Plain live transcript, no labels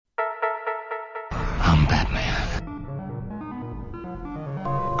become Batman.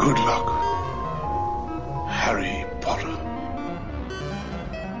 Good luck, Harry Potter.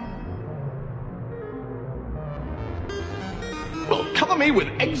 Well, cover me with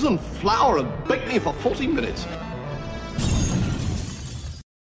eggs and flour and bake me for 40 minutes.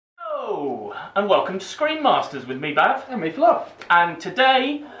 Hello, and welcome to Screen Masters with me, Bav. And me, Flo. And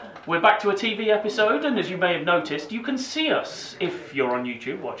today, we're back to a TV episode, and as you may have noticed, you can see us if you're on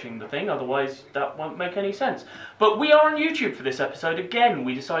YouTube watching the thing, otherwise that won't make any sense. But we are on YouTube for this episode again.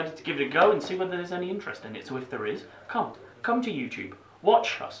 We decided to give it a go and see whether there's any interest in it, so if there is, come to YouTube.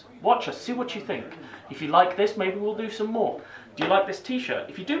 Watch us, see what you think. If you like this, maybe we'll do some more. Do you like this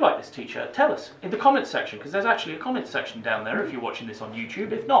t-shirt? If you do like this t-shirt, tell us in the comments section, because there's actually a comments section down there if you're watching this on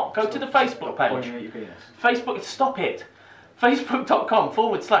YouTube. If not, go to the Facebook page. Facebook, stop it.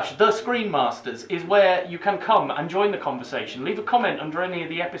 Facebook.com/The Screen Masters is where you can come and join the conversation. Leave a comment under any of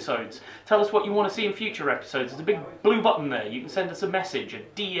the episodes. Tell us what you want to see in future episodes. There's a big blue button there. You can send us a message, a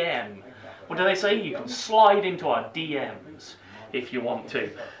DM. What do they say? You can slide into our DMs if you want to.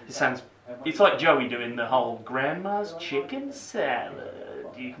 It's like Joey doing the whole grandma's chicken salad.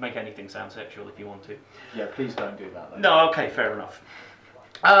 You can make anything sound sexual if you want to. Yeah, please don't do that, though. No, okay, fair enough.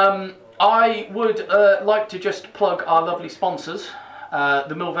 I would like to just plug our lovely sponsors,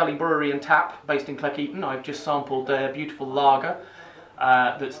 the Mill Valley Brewery and Tap, based in Cleckheaton. I've just sampled their beautiful lager.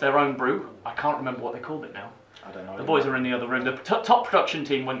 That's their own brew. I can't remember what they called it now. I don't know. The boys are in the other room. The top production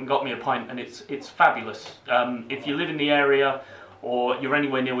team went and got me a pint, and it's fabulous. If you live in the area, or you're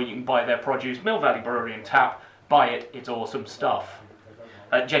anywhere near where you can buy their produce, Mill Valley Brewery and Tap, buy it, it's awesome stuff.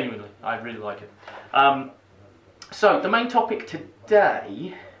 Genuinely, I really like it. So, the main topic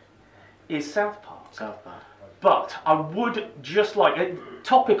today is South Park. But I would just like a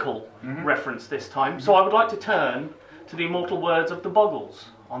topical reference this time, so I would like to turn to the immortal words of the Buggles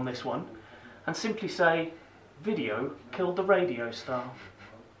on this one, and simply say, video killed the radio star.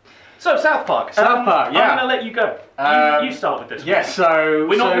 So, South Park. Yeah. I'm going to let you go. You start with this one. Yeah, so...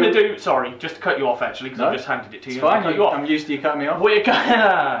 We're not going to do... Sorry, just to cut you off, actually, because I just handed it to you. It's fine, cut you off. I'm used to you cutting me off. We're going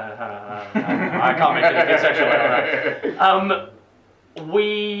I can't make anything sexual out of that.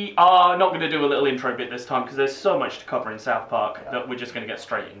 We are not going to do a little intro bit this time, because there's so much to cover in South Park that we're just going to get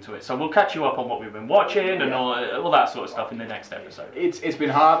straight into it. So we'll catch you up on what we've been watching and all that sort of stuff in the next episode. It's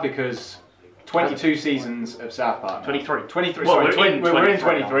been hard because... 22 seasons of South Park. 23. 23. Well, sorry, we're in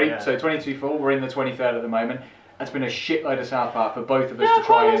 23, now, yeah. so 22 full. We're in the 23rd at the moment. It's been a shitload of South Park for both of us Yeah, to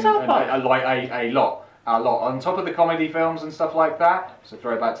try quite like a lot. On top of the comedy films and stuff like that, so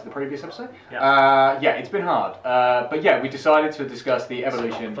throwback to the previous episode. Yeah, it's been hard. But yeah, we decided to discuss the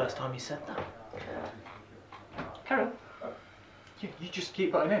evolution. It's not the first time you said that. Carry on. You just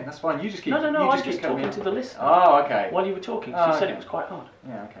keep putting in, that's fine. You just keep. No, you I'm keep just coming talking in. to the listener. Oh, okay. While you were talking, Oh, you said okay. it was quite hard.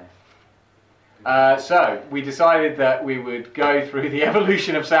 Yeah, okay. So, we decided that we would go through the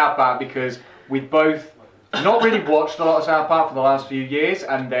evolution of South Park because we'd both not really watched a lot of South Park for the last few years,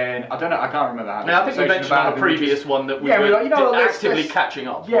 and then, I don't know, I can't remember how. Now, I think we mentioned on a previous one that we were actively catching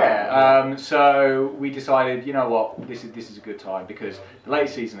up. Yeah, so we decided, you know what, this is a good time because the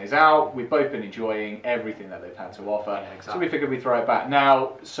latest season is out, we've both been enjoying everything that they've had to offer, so we figured we'd throw it back.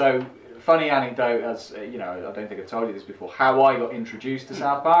 Now, so, funny anecdote, as you know, I don't think I've told you this before, how I got introduced to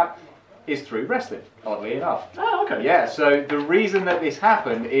South Park is through wrestling, oddly enough. Oh, okay. Yeah, so the reason that this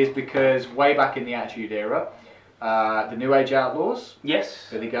happened is because way back in the Attitude Era, the New Age Outlaws, Yes.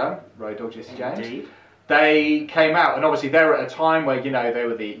 Billy Gunn, Road Dogg, Jesse James, Indeed. they came out, and obviously they were at a time where, you know, they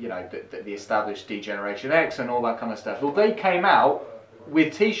were the established D-Generation X and all that kind of stuff. Well, they came out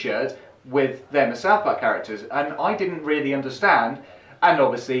with t-shirts with them as South Park characters, and I didn't really understand, and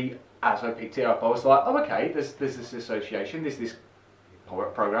obviously, as I picked it up, I was like, oh, okay, there's this association, there's this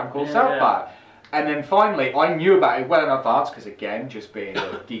program called South Park. And then finally, I knew about it well in advance, because again, just being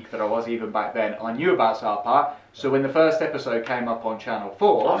a geek that I was even back then, I knew about South Park. So when the first episode came up on Channel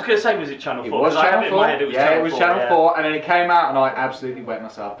 4... I was going to say, was it Channel 4? It was Channel 4. It was Channel 4. And then it came out, and I absolutely wet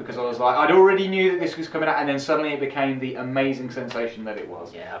myself, because I was like, I'd already knew that this was coming out, and then suddenly it became the amazing sensation that it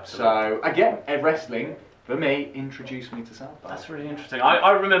was. Yeah, absolutely. So, again, wrestling... for me, introduced me to South Park. That's really interesting.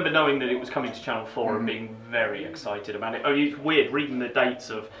 I remember knowing that it was coming to Channel 4 and being very excited about it. Oh, it's weird reading the dates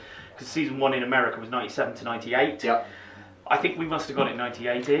of... because season 1 in America was 97 to 98. Yep. I think we must have got it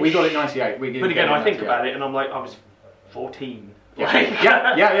 98-ish. We got it 98. But again, I think about it and I'm like, I was 14. Yeah.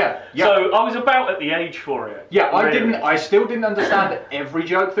 Yeah. So I was about at the age for it. Yeah, really. I still didn't understand every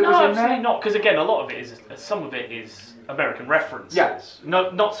joke that No, was in absolutely there. not. Because again, a lot of it is... some of it is American references. Yes.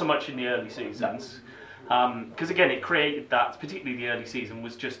 Not so much in the early seasons. Because again, it created that, particularly the early season,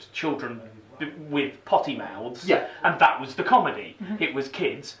 was just children with potty mouths, Yeah. and that was the comedy. It was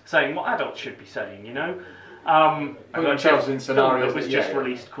kids saying what adults should be saying, you know. I got themselves a in film scenarios that was that- just yeah.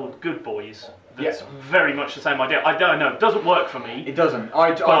 released called Good Boys. That's Yeah. very much the same idea. I don't know, it doesn't work for me. It doesn't.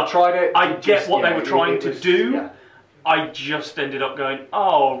 I But tried it. I it get just, what yeah, they were trying it to was- do. Yeah. I just ended up going,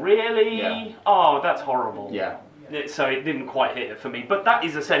 oh, really? Yeah. Oh, that's horrible. Yeah. So it didn't quite hit it for me. But that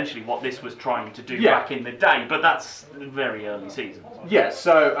is essentially what this was trying to do Yeah. back in the day. But that's very early seasons. Yeah,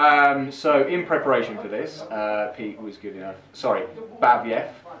 so in preparation for this, Pete was good enough. Sorry,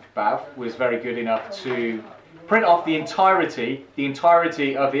 Bav was very good enough to print off the entirety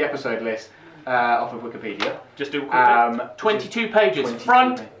of the episode list off of Wikipedia, Just do a quick bit. 22 pages, 22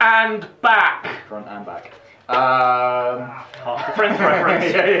 front pages. and back. front and back. Half the Friends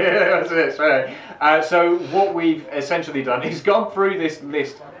reference. yeah, that's it. Right. So what we've essentially done is gone through this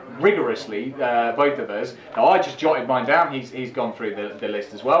list rigorously, both of us. Now I just jotted mine down. He's gone through the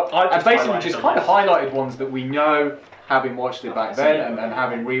list as well, I and just basically highlighted just the kind of list. highlighted ones that we know, having watched it back then and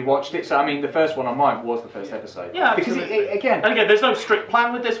having rewatched it. So I mean, the first one on mine was the first episode. Yeah, because absolutely. again, And again, there's no strict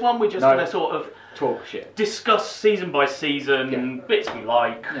plan with this one. We're just No. going to sort of talk shit. discuss season by season, bits we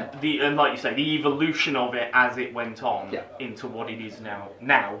like, Yeah. and like you say, the evolution of it as it went on Yeah. into what it is now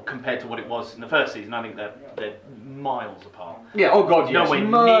compared to what it was in the first season. I think they're miles apart. Yeah, oh god, yes. Nowhere near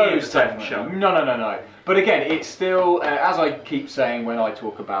Most the same definitely. show. No. But again, it's still, as I keep saying when I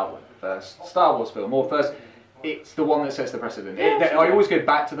talk about the first Star Wars film, or first, it's the one that sets the precedent. I always go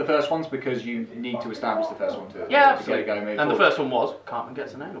back to the first ones because you need to establish the first one to get absolutely. it going. moving And the forward. first one was Cartman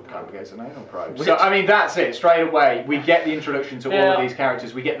Gets an Anal Probe. Gets an anal probe. So I mean, that's it. Straight away, we get the introduction to all of these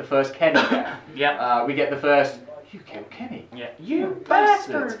characters. We get the first Kenny there. Yeah. We get the first. You killed Kenny. Yeah. You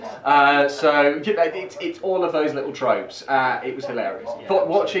bastard. So you know, it's all of those little tropes. It was hilarious. Yeah, But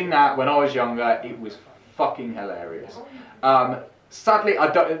watching that when I was younger, it was fucking hilarious. Sadly, I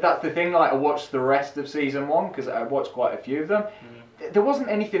don't. That's the thing. Like I watched the rest of season one because I watched quite a few of them. There wasn't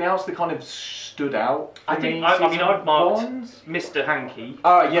anything else that kind of stood out. For I think me, I mean season I've marked one's. Mr. Hankey,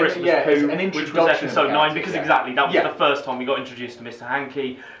 Oh, yeah, Christmas yeah, Poo, an which was introduction of episode 9 characters, because yeah. exactly that was Yeah. the first time we got introduced to Mr.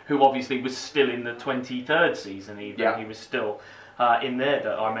 Hankey, who obviously was still in the 23rd season even. Yeah. He was still in there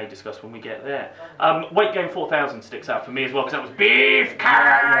that I may discuss when we get there. Weight Game 4000 sticks out for me as well because that was Beefcake!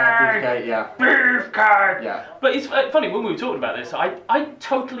 Yeah. Beefcake! Yeah. But it's funny, when we were talking about this, I'd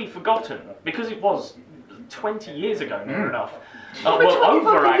totally forgotten, because it was 20 years ago near enough. Well,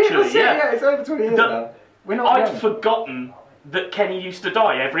 over actually, yeah. It's over 20 years The- now. We're not I'd young. forgotten that Kenny used to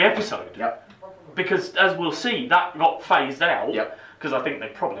die every episode. Yep. Because, as we'll see, that got phased out. Yep. Because I think they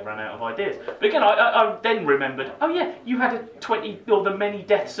probably ran out of ideas. But again, I then remembered, oh yeah, you had a 20 or the Many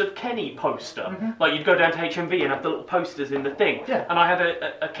Deaths of Kenny poster. Like you'd go down to HMV and have the little posters in the thing. Yeah. And I had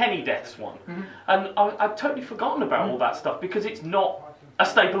a Kenny Deaths one. And I'd totally forgotten about all that stuff because it's not a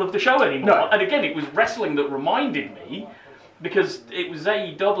staple of the show anymore. No. And again, it was wrestling that reminded me because it was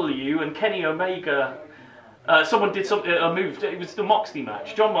AEW and Kenny Omega. Someone did a move. It was the Moxley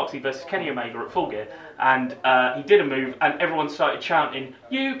match, John Moxley versus Kenny Omega at Full Gear, and he did a move, and everyone started chanting,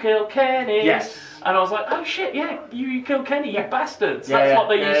 "You kill Kenny!" Yes. And I was like, "Oh shit, yeah, you kill Kenny, you bastards!" Yeah, That's yeah, what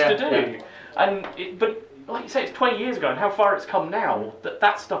they yeah, used to do. yeah. And but like you say, it's 20 years ago, and how far it's come now.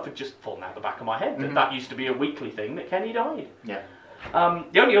 That stuff had just fallen out the back of my head. That used to be a weekly thing that Kenny died. Yeah.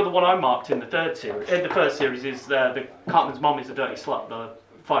 The only other one I marked in the first series is the Cartman's Mom is a Dirty Slut, the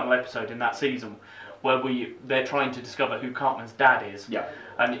final episode in that season, where they're trying to discover who Cartman's dad is. Yeah.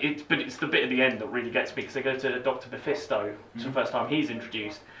 And it's the bit at the end that really gets me because they go to Dr. Mephisto, it's the first time he's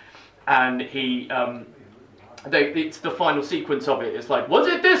introduced, and it's the final sequence of it. It's like, was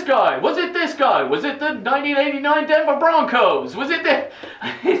it this guy? Was it this guy? Was it the 1989 Denver Broncos? Was it this?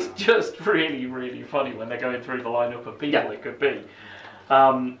 It's just really, really funny when they're going through the lineup of people it could be.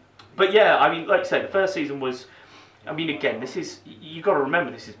 But yeah, I mean, like I said, the first season was. I mean, again, you got to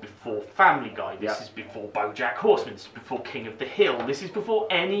remember, this is before Family Guy. This is before BoJack Horseman. This is before King of the Hill. This is before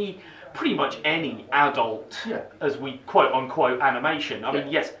pretty much any adult, as we quote unquote, animation. I mean,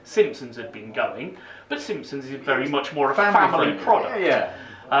 yes, Simpsons had been going, but Simpsons is very much more a family product. Yeah.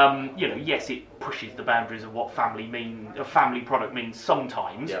 Yes, it pushes the boundaries of what a family product means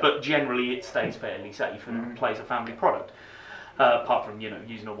sometimes, but generally it stays fairly safe and plays a family product. Apart from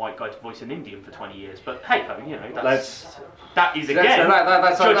using a white guy to voice an Indian for 20 years, but hey ho, that is again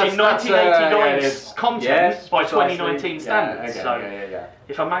judging 1989's content by 2019 standards.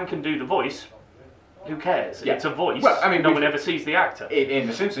 If a man can do the voice, who cares? It's a voice. Well, I mean, no one ever sees the actor. In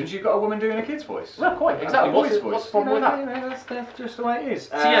The Simpsons, you've got a woman doing a kid's voice. Well, quite exactly. What's the problem with that? That's just the way it is.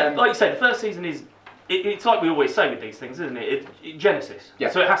 So yeah, like you said, the first season is. It's like we always say with these things, isn't it? Genesis.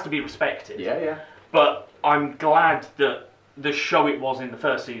 Yeah. So it has to be respected. Yeah. But I'm glad that the show it was in the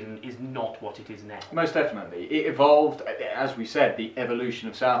first season is not what it is now. Most definitely. It evolved, as we said, the evolution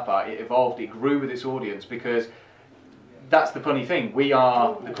of South Park. It evolved, it grew with its audience, because that's the funny thing. We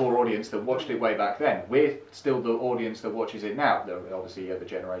are the core audience that watched it way back then. We're still the audience that watches it now. There are obviously other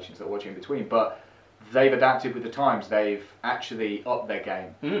generations that watch in between, but they've adapted with the times. They've actually upped their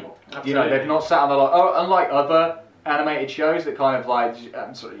game. You know, they've not sat on the unlike other animated shows that kind of like,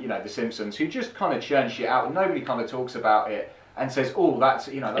 you know, The Simpsons, who just kind of churn shit out and nobody kind of talks about it and says, oh, that's,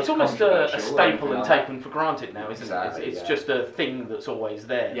 you know, that's it's almost a staple and taken for granted now, isn't exactly, it? It's yeah. just a thing that's always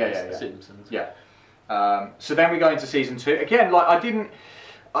there. Yeah, The Simpsons. Yeah. So then we go into season 2. Again, like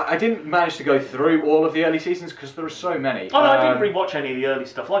I didn't manage to go through all of the early seasons because there are so many. Oh no, I didn't rewatch any of the early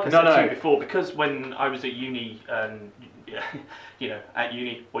stuff. Like I said to you before, because when I was at uni, you know, at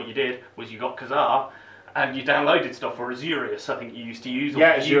uni, what you did was you got Kazaa and you downloaded stuff, or Azurius, I think you used to use.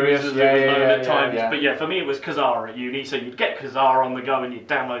 Yeah, Azurius, at times. But yeah, for me it was Kazaa at uni, so you'd get Kazaa on the go and you'd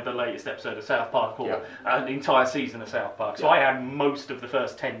download the latest episode of South Park, or an entire season of South Park. So I had most of the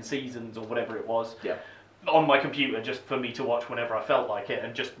first 10 seasons, or whatever it was, on my computer, just for me to watch whenever I felt like it,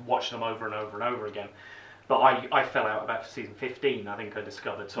 and just watch them over and over and over again. But I fell out about season 15, I think I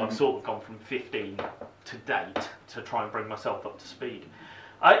discovered, so I've sort of gone from 15 to date to try and bring myself up to speed.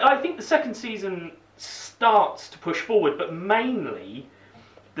 I think the second season starts to push forward, but mainly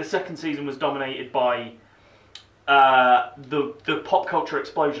the second season was dominated by the pop culture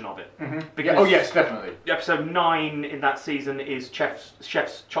explosion of it. Because oh yes, definitely. Episode 9 in that season is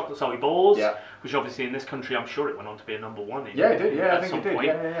Chef's Chocolate Salty Balls, which obviously in this country I'm sure it went on to be a number 1 in, it did, at I think some it did.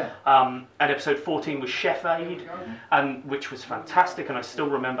 point. And episode 14 was Chef Aid, and which was fantastic, and I still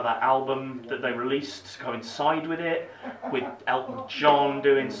remember that album that they released to coincide with it, with Elton John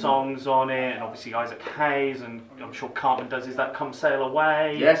doing songs on it, and obviously Isaac Hayes, and I'm sure Cartman does Is That Come Sail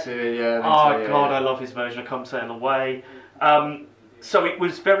Away? Yes, I love his version of Come Sail Away. So it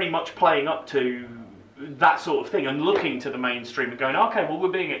was very much playing up to that sort of thing and looking to the mainstream and going, okay, well, we're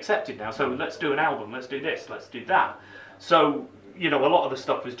being accepted now, so let's do an album, let's do this, let's do that. So, you know, a lot of the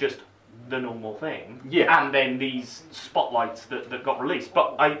stuff was just the normal thing. And then these spotlights that got released.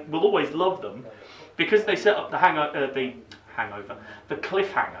 But I will always love them because they set up the cliffhanger.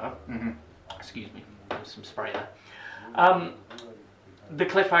 Excuse me, there was some spray there. The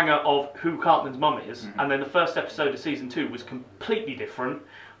cliffhanger of who Cartman's mum is, and then the first episode of season 2 was completely different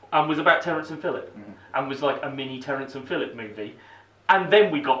and was about Terence and Phillip, and was like a mini Terence and Phillip movie. And then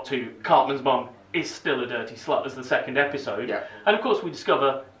we got to Cartman's mum is still a dirty slut as the second episode. And of course we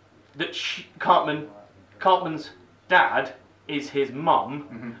discover that Cartman's dad is his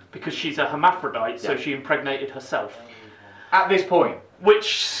mum because she's a hermaphrodite, so she impregnated herself. At this point.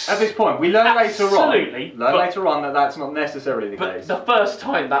 At this point, we learn later on that that's not necessarily the case. But the first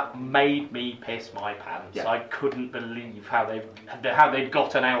time, that made me piss my pants. I couldn't believe how they'd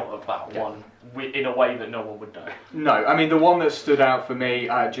gotten out of that one in a way that no one would know. No, I mean the one that stood out for me,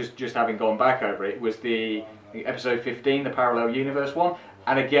 just having gone back over it, was the episode 15, the parallel universe one.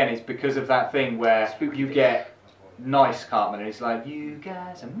 And again, it's because of that thing where you get nice Cartman, and it's like, you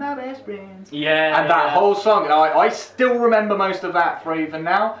guys are my best friends. And that whole song, I still remember most of that for even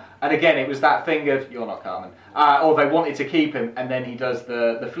now. And again, it was that thing of, you're not Cartman. Or they wanted to keep him, and then he does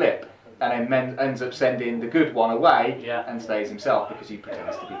the flip, and then ends up sending the good one away, and stays himself because he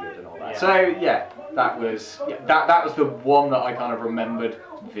pretends to be good and all that. So that was the one that I kind of remembered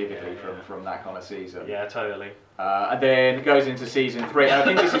vividly from that kind of season. Yeah, totally. And then it goes into season 3, and I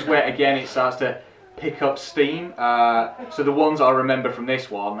think this is where again it starts to pick up steam. So the ones I remember from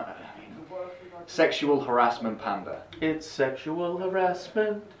this one, Sexual Harassment Panda. It's Sexual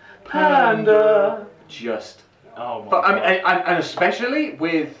Harassment Panda. Just. Oh my God. God. I mean, and especially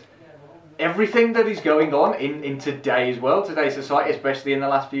with everything that is going on in today's world, today's society, especially in the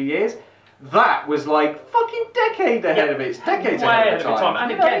last few years, that was like fucking decades ahead of its time.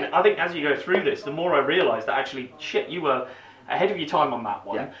 And again, I think as you go through this, the more I realise that actually, shit, you were ahead of your time on that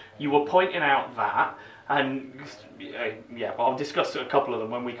one. You were pointing out that, and I'll discuss a couple of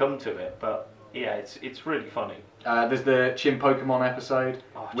them when we come to it. But yeah, it's really funny. There's the Chim Pokemon episode,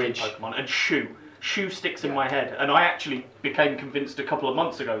 Chim Pokemon and Shu. Shu sticks in my head, and I actually became convinced a couple of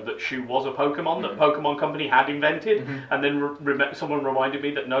months ago that Shu was a Pokemon that Pokemon Company had invented, and then someone reminded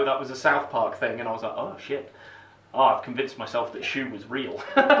me that no, that was a South Park thing, and I was like, oh shit. I've convinced myself that Shu was real.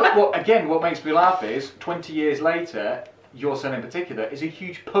 But what makes me laugh is 20 years later, your son in particular is a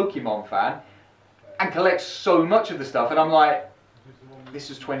huge Pokemon fan and collects so much of the stuff, and I'm like, this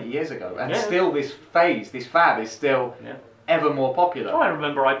was 20 years ago, and still this fad is still ever more popular. I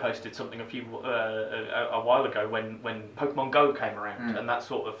remember I posted something a while ago when Pokemon Go came around, and that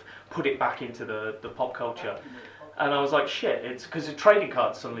sort of put it back into the pop culture. And I was like, shit, it's because trading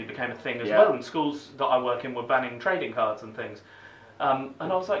cards suddenly became a thing as Yeah. well, and schools that I work in were banning trading cards and things. And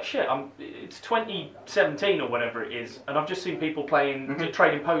I was like, shit, it's 2017 or whatever it is, and I've just seen people playing,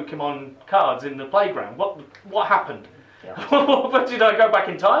 trading Pokemon cards in the playground. What happened? Yeah. But did I go back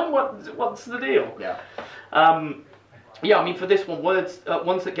in time? What's the deal? Yeah. Yeah, I mean, for this one, ones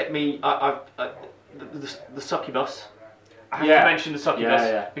that get me, the succubus. I have to mention the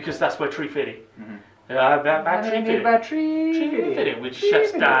succubus because that's where Tree Fitty. Tree Fitty, which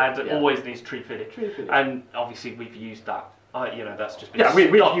Chef's dad always needs Tree Fitty. And obviously we've used that. That's just been we've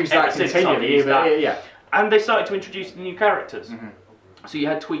stock used ever that since continually. I've used that. Yeah. And they started to introduce new characters. So you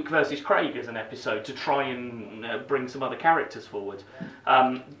had Tweak versus Craig as an episode to try and bring some other characters forward.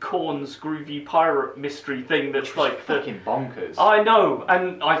 Korn's groovy pirate mystery thing that's like fucking bonkers. I know,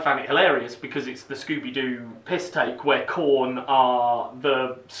 and I found it hilarious because it's the Scooby-Doo piss take where Korn are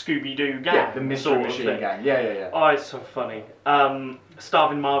the Scooby-Doo gang. Yeah, the mystery sort of machine thing. gang. Yeah. Oh, it's so funny.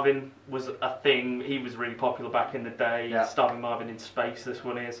 Starving Marvin was a thing. He was really popular back in the day. Yeah. Starving Marvin in Space, this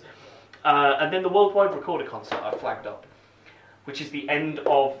one is. And then the Worldwide Recorder concert I flagged up, which is the end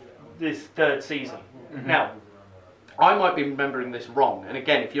of this third season. Now, I might be remembering this wrong, and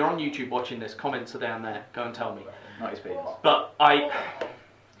again, if you're on YouTube watching this, comments are down there, go and tell me. Not his penis. But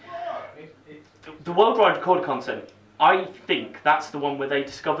the Worldwide Recorder concert, I think that's the one where they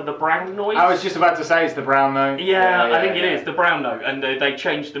discover the brown noise. I was just about to say it's the brown note. Yeah, I think it is, the brown note, and they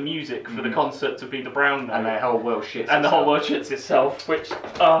changed the music for the concert to be the brown note. And the whole world shits And the itself. whole world shits itself, which,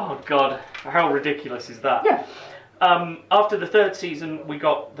 oh god, how ridiculous is that? Yeah. After the third season, we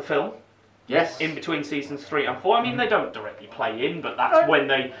got the film. Yes. In between seasons 3 and 4. I mean, they don't directly play in, but that's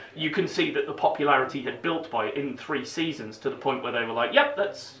when you can see that the popularity had built in 3 seasons to the point where they were like, yep,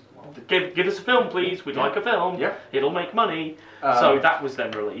 give us a film, please. We'd like a film. Yeah. It'll make money. So that was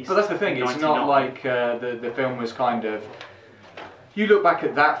then released. But that's the thing, it's 99. not like the film was kind of... You look back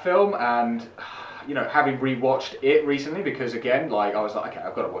at that film and, having rewatched it recently, because again, I was like, okay,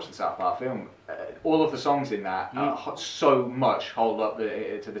 I've got to watch the South Park film. All of the songs in that so much hold up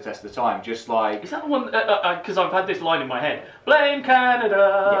to the test of the time. Just like... Is that the one, because I've had this line in my head, blame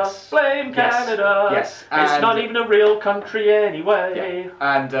Canada, Yes. blame Canada, Yes. It's And- not even a real country anyway. Yeah.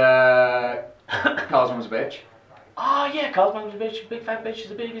 And Carl's Mum's a bitch. Oh yeah, Carl's mum's a bitch, big fat bitch, she's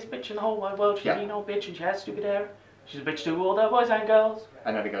the biggest bitch in the whole wide world, she's Yeah. a mean old bitch and she has stupid hair. She's a bitch to all the boys and girls.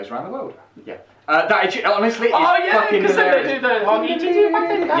 And then it goes around the world. Yeah. That honestly is Oh yeah, fucking because then they hilarious. do the honey to do my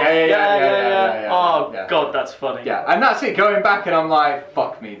thing. Yeah. Oh Yeah. god, that's funny. Yeah, and that's it. Going back, and I'm like,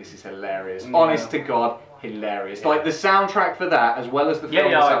 fuck me, this is hilarious. Honest to God, hilarious. Like the soundtrack for that, as well as the film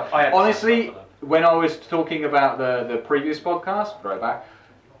itself. I had Honestly, the soundtrack for when I was talking about the previous podcast, throwback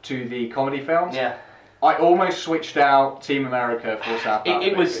to the comedy films, Yeah. I almost switched out Team America for South Park.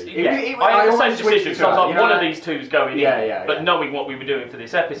 It was, movie. yeah. I had the same decision, so I was like, one of these two's going in. But knowing what we were doing for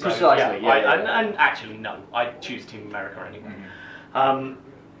this episode, Precisely, and actually, no, I'd choose Team America anyway.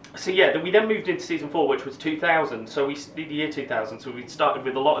 We then moved into season 4, which was 2000. So we did the year 2000. So we started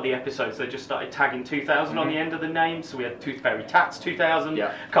with a lot of the episodes. They just started tagging 2000 on the end of the name. So we had Tooth Fairy Tats 2000,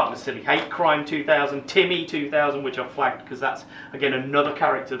 Cartman Silly Hate Crime 2000, Timmy 2000, which I flagged because that's again another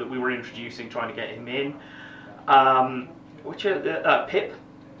character that we were introducing, trying to get him in. Pip.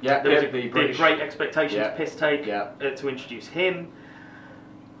 Yeah, There was Pip, the the British. Great Expectations piss take to introduce him.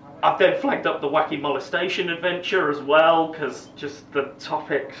 I've then flagged up the Wacky Molestation Adventure as well, because just the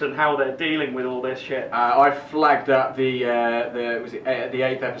topics and how they're dealing with all this shit. I flagged up the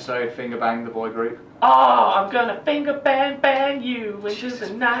 8th episode, Finger Bang the Boy Group. Oh, I'm gonna finger bang you into the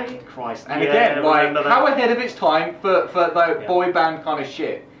night. Christ. And Yeah, again, like, remember that. how ahead of its time for the boy band kind of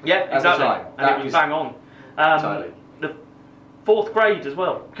shit. Yeah, at the exactly. time. And That it was bang on. Totally. The 4th grade as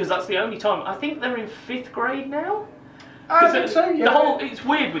well, because that's the only time. I think they're in 5th grade now. I think so, yeah. It's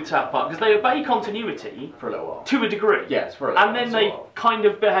weird with South Park, because they obey continuity For a little while. to a degree. Yes, for a little And then while. they kind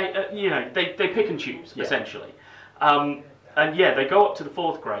of behave, they pick and choose, essentially. And they go up to the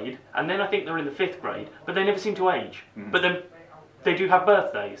 4th grade, and then I think they're in the 5th grade, but they never seem to age. But then they do have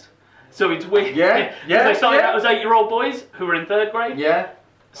birthdays. So it's weird. Yeah, Because they started out as 8-year-old boys who were in 3rd grade. Yeah.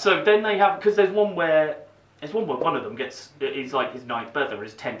 So then they have, because there's one where one of them is like his 9th birthday or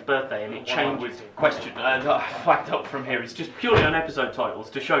his 10th birthday, and it changes. Question flagged up from here. It's just purely on episode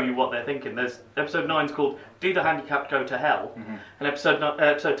titles to show you what they're thinking. There's episode 9's called "Do the Handicapped Go to Hell," and episode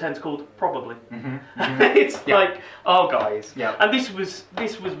 10's called "Probably." It's like, oh guys, and this was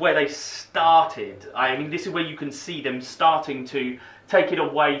where they started. I mean, this is where you can see them starting to take it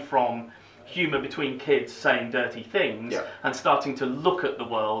away from humour between kids saying dirty things and starting to look at the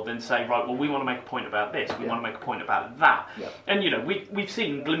world and say, right, well, we want to make a point about this, we want to make a point about that. And, we've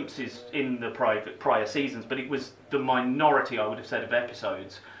seen glimpses in the prior seasons, but it was the minority, I would have said, of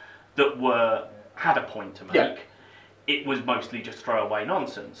episodes that had a point to make. It was mostly just throwaway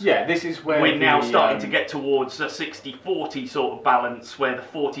nonsense. Yeah, this is where we're now starting to get towards a 60-40 sort of balance, where the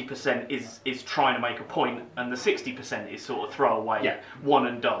 40% is trying to make a point, and the 60% is sort of throwaway one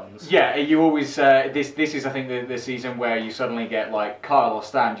and dones. Yeah, you always this is I think the season where you suddenly get like Kyle or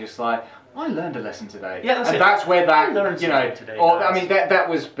Stan just like, I learned a lesson today. Yeah, that's where that today, or I mean that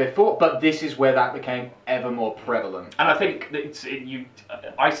was before, but this is where that became ever more prevalent. And I think that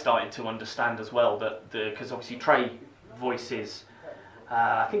I started to understand as well that because obviously Trey voices,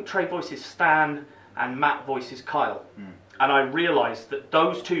 I think Trey voices Stan and Matt voices Kyle, and I realised that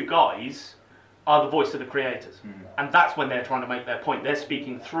those two guys are the voice of the creators, and that's when they're trying to make their point. They're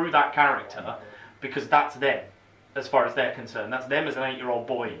speaking through that character because that's them, as far as they're concerned. That's them as an 8-year-old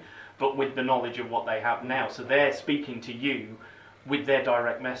boy, but with the knowledge of what they have now. So they're speaking to you with their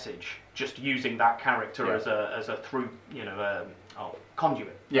direct message, just using that character as a through,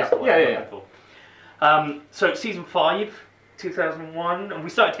 conduit. So season 5, 2001, and we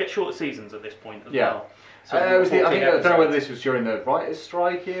started to get shorter seasons at this point as well. So I don't know whether this was during the writer's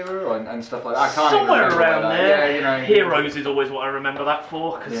strike era and stuff like that. I can't somewhere even around there. Yeah, Heroes is always what I remember that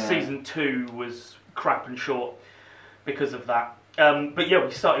for, because season 2 was crap and short because of that. But yeah, we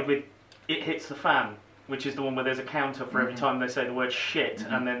started with It Hits the Fan, which is the one where there's a counter for every time they say the word shit,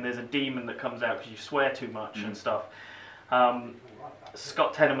 and then there's a demon that comes out because you swear too much and stuff.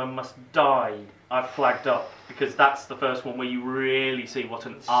 Scott Tenorman Must Die, I've flagged up, because that's the first one where you really see what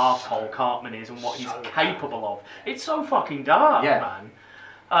an arsehole Cartman is and what he's capable of. It's so fucking dark, man.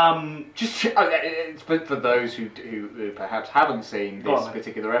 Just for those who perhaps haven't seen this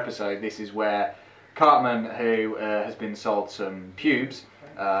particular episode, this is where Cartman, who has been sold some pubes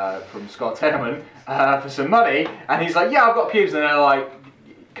from Scott Tenorman for some money, and he's like, yeah, I've got pubes, and they're like,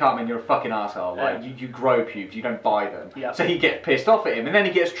 Cartman, you're a fucking arsehole. Like, you grow pubes, you don't buy them. So he gets pissed off at him, and then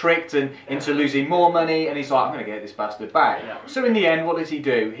he gets tricked into losing more money, and he's like, I'm going to get this bastard back. So in the end, what does he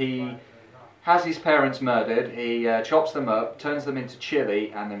do? He has his parents murdered, he chops them up, turns them into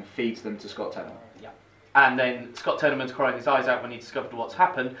chili, and then feeds them to Scott Tenorman. And then Scott Tenorman's crying his eyes out when he discovered what's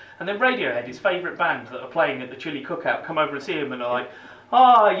happened, and then Radiohead, his favourite band that are playing at the chili cookout, come over and see him and are like,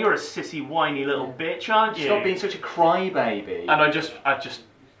 you're a sissy, whiny little bitch, aren't you? Stop being such a crybaby. And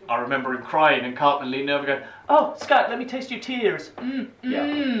I remember him crying, and Cartman leaning over going, oh, Scott, let me taste your tears. And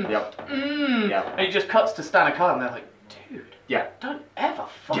he just cuts to Stan and Kyle, and they're like, dude, don't ever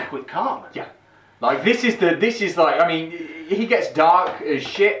fuck with Cartman. Like, this is like, I mean, he gets dark as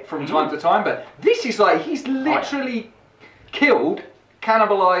shit from time to time, but this is like, he's literally killed,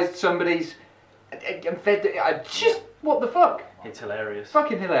 cannibalised somebody's, and fed, just, what the fuck? It's hilarious.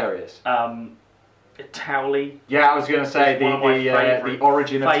 Fucking hilarious. Towley. Yeah, I was going to say the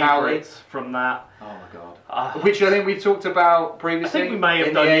origin of Towley from that. Oh my god. Which I think we've talked about previously. I think we may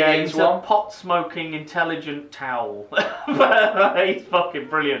have done. Yeah, he's a pot-smoking, intelligent towel. He's fucking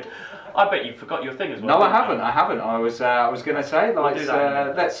brilliant. I bet you forgot your thing as well. No, I haven't. I was going to say,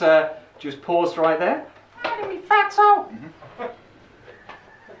 let's just pause right there. Enemy fatso.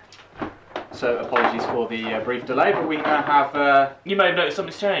 So apologies for the brief delay, but we now have... You may have noticed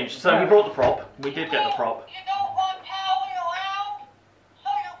something's changed. So we brought the prop. We did get the prop. You don't want Towley around, so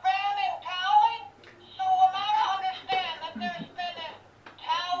you ran in Towley. So am I to understand that there's been a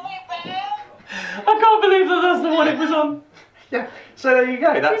Towley ban? I can't believe that's the one it was on. Yeah, so there you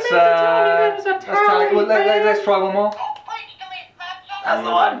go. That's Towley. Well, let's try one more. Don't preach to me, fatso. That's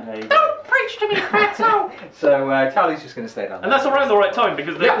the one. Don't preach to me, fatso. So Towley's just going to stay down there. And that's around the right time,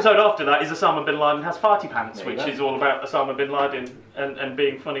 because the episode after that is Osama Bin Laden Has Farty Pants, which is all about Osama Bin Laden and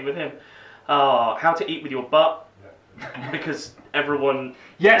being funny with him. How to eat with your butt, because everyone...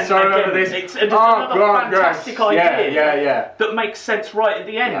 Yes, I remember this. It's another fantastic idea that makes sense right at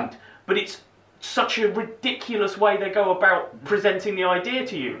the end, but it's such a ridiculous way they go about presenting the idea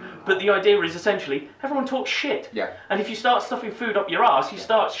to you. But the idea is essentially, everyone talks shit. Yeah. And if you start stuffing food up your ass, you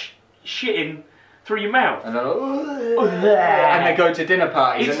start shitting through your mouth. And and they go to dinner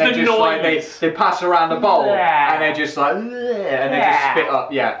parties, it's and they just like they pass around a bowl, and they're just like, and they just spit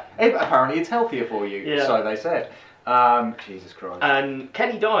up. Apparently it's healthier for you, so they said. Jesus Christ. And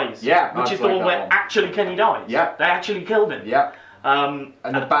Kenny dies. Which is the one where actually Kenny dies. They actually killed him. And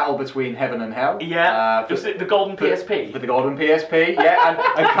the battle between heaven and hell. Was it the golden PSP? For the golden PSP,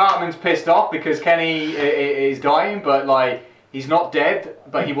 and Cartman's pissed off because Kenny is dying, but like he's not dead,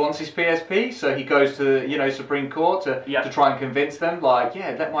 but he wants his PSP, so he goes to the Supreme Court to try and convince them, like,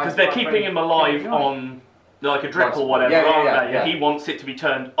 let my... Because they're keeping him alive on, like, a drip or whatever, aren't they? Yeah. He wants it to be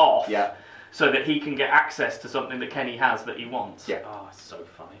turned off so that he can get access to something that Kenny has that he wants. Yeah. Oh, it's so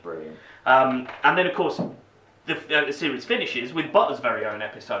funny. Brilliant. And then, of course, the series finishes with Butters' very own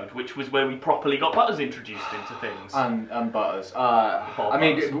episode, which was where we properly got Butters introduced into things. And Butters.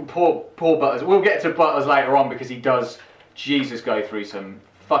 Butters. Poor Butters. We'll get to Butters later on because he does, go through some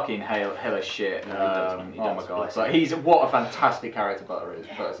fucking hellish shit. He does, oh my god. But what a fantastic character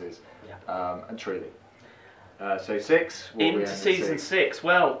Butters is. Yeah. And truly. So 6. Into season 6.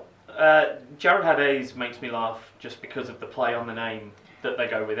 Well, Jared Hades makes me laugh just because of the play on the name that they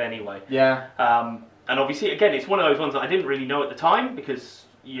go with anyway. Yeah. And obviously, again, it's one of those ones that I didn't really know at the time because,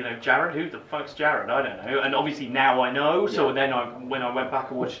 Jared, who the fuck's Jared? I don't know. And obviously now I know, so then when I went back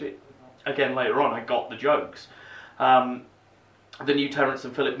and watched it again later on, I got the jokes. The new Terrence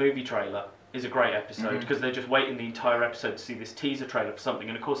and Phillip movie trailer is a great episode because they're just waiting the entire episode to see this teaser trailer for something,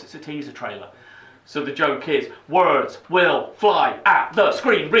 and of course it's a teaser trailer. So the joke is, words will fly at the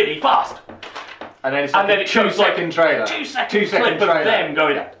screen really fast. And then it shows like a 2-second clip of them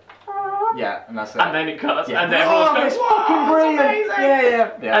going... Yeah, and that's it. And then it cuts, and then everyone's going, it's fucking brilliant!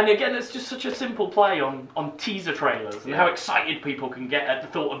 Yeah. And again, it's just such a simple play on teaser trailers and how excited people can get at the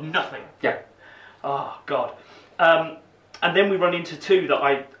thought of nothing. Yeah. Oh, God. And then we run into 2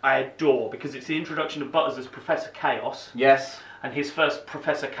 that I adore because it's the introduction of Butters as Professor Chaos. Yes. And his first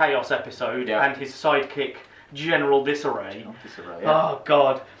Professor Chaos episode and his sidekick, General Disarray. Oh,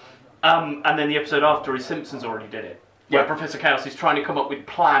 God. And then the episode after is Simpsons Already Did It. Where Professor Chaos is trying to come up with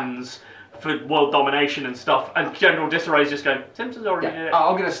plans for world domination and stuff, and General Disarray is just going, Simpsons already did it.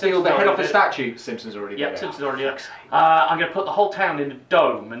 I'm going to steal the head off a statue. Simpsons already did it. Yeah, Simpsons already did it. I'm going to put the whole town in a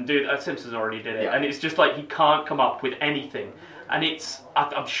dome and do that. Simpsons already did it. Yeah. And it's just like he can't come up with anything. And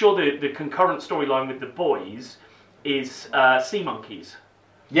I'm sure the concurrent storyline with the boys is sea monkeys.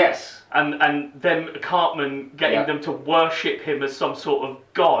 Yes. And them, Cartman getting them to worship him as some sort of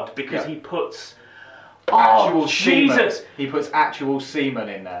god because he puts... Actual Jesus! Semen. He puts actual semen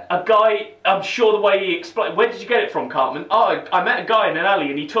in there. A guy, I'm sure the way he explained... Where did you get it from, Cartman? Oh, I met a guy in an alley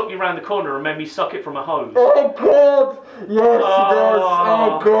and he took me around the corner and made me suck it from a hose. Oh, God! Yes, he does!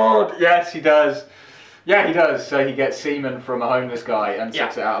 Oh, God! Yes, he does. Yeah, he does. So he gets semen from a homeless guy and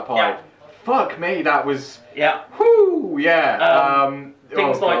sucks it out of a pipe. Yeah. Fuck me, that was... Yeah. Whoo! Yeah.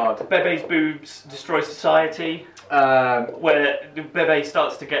 Things like Bebe's boobs destroy society. Where Bebe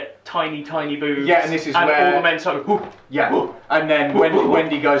starts to get tiny boobs. Yeah, and this is where all the men start. And then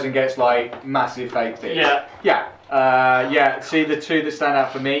Wendy goes and gets like massive fake tits. Yeah. See, the 2 that stand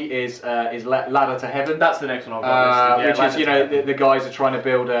out for me is Ladder to Heaven. That's the next one I've got listed. Which is the guys are trying to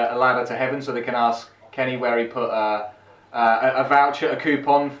build a ladder to heaven so they can ask Kenny where he put a voucher, a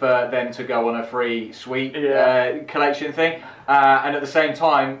coupon for them to go on a free sweet collection thing, and at the same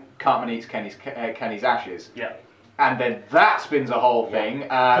time, Cartman eats Kenny's ashes. Yeah. And then that spins a whole thing.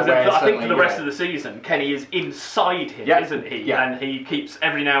 Because I think for the rest of the season, Kenny is inside him, isn't he? Yeah. And he keeps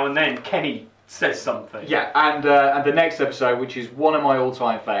every now and then Kenny says something. Yeah, and the next episode, which is one of my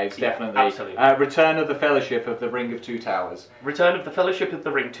all-time faves, definitely. Absolutely. Return of the Fellowship of the Ring of Two Towers. Return of the Fellowship of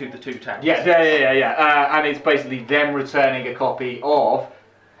the Ring to the Two Towers. Yeah. And it's basically them returning a copy of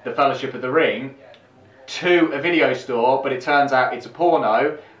the Fellowship of the Ring to a video store, but it turns out it's a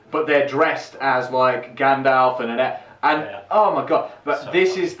porno, but they're dressed as like Gandalf and oh my god! But so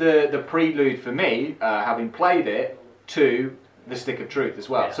this is the prelude for me, having played it, to the Stick of Truth as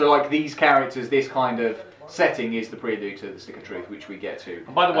well. Yeah. So like these characters, this kind of setting is the prelude to the Stick of Truth, which we get to.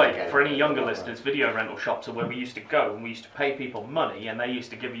 And by the way, for any younger listeners, video rental shops are where we used to go, and we used to pay people money, and they used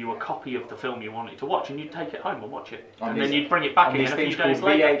to give you a copy of the film you wanted to watch, and you'd take it home and watch it, and then you'd bring it back again a few days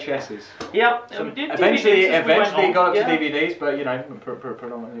later. VHSs. Yeah, so eventually it got up to DVDs, but you know,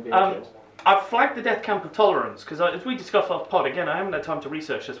 predominantly VHS. I've flagged the Death Camp of Tolerance because as we discussed off pod again, I haven't had time to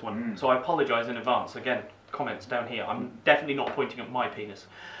research this one, so I apologise in advance. Again, comments down here. I'm definitely not pointing at my penis.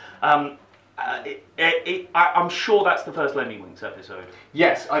 I'm sure that's the first Lemmy-Winks episode.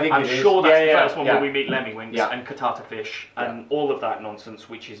 Yes, I think I'm it is. sure that's the first one where we meet Lemmy-Winks and Katata Fish and all of that nonsense,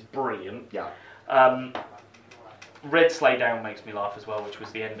 which is brilliant. Yeah. Red Sleigh Down makes me laugh as well, which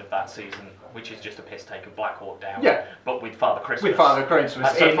was the end of that season, which is just a piss take of Black Hawk Down. Yeah. But with Father Christmas. With Father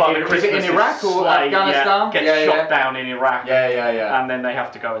Christmas. So Father Christmas is it in Iraq or Afghanistan? Gets shot down in Iraq. Yeah. And then they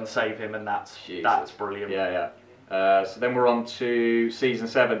have to go and save him, and that's brilliant. Yeah. So then we're on to season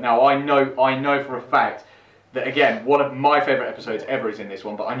 7. Now I know for a fact that again, one of my favourite episodes ever is in this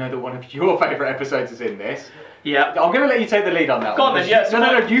one, but I know that one of your favourite episodes is in this. Yeah. I'm going to let you take the lead on that Go one. on then, yeah.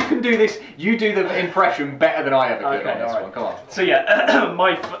 No, you can do this. You do the impression better than I ever could on this alright. one. Come on. So yeah,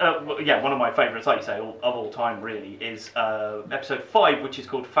 one of my favourites, like you say, of all time really, is episode 5, which is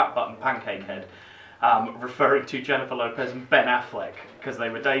called Fat Button Pancake Head, referring to Jennifer Lopez and Ben Affleck, because they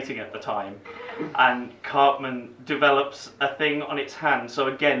were dating at the time. And Cartman develops a thing on its hand. So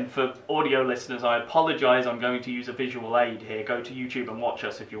again, for audio listeners, I apologise, I'm going to use a visual aid here. Go to YouTube and watch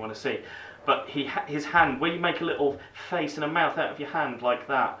us if you want to see. But his hand, where you make a little face and a mouth out of your hand like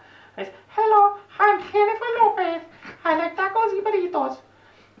that. It's, hello, I'm Jennifer Lopez. I like tacos y burritos.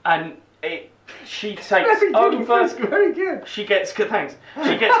 And she takes over. Very good. She gets thanks.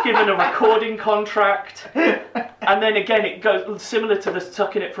 She gets given a recording contract, and then again it goes similar to the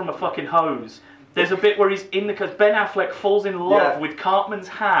sucking it from a fucking hose. There's a bit where he's in because Ben Affleck falls in love with Cartman's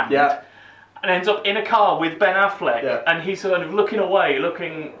hand. Yeah. And ends up in a car with Ben Affleck, Yeah. and he's sort of looking away,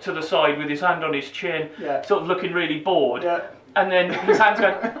 looking to the side with his hand on his chin, sort of looking really bored. Yeah. And then his hand's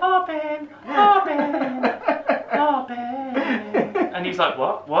going, oh Ben, oh Ben, oh Ben. And he's like,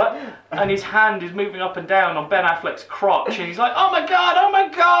 what? And his hand is moving up and down on Ben Affleck's crotch, and he's like, oh my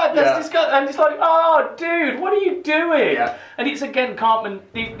god, that's disgusting. And he's like, oh dude, what are you doing? Yeah. And it's again Cartman,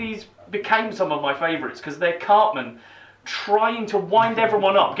 these became some of my favourites, because they're Cartman trying to wind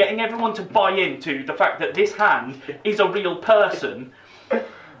everyone up, getting everyone to buy into the fact that this hand is a real person,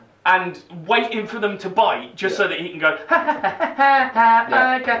 and waiting for them to bite just so that he can go, ha ha ha ha ha,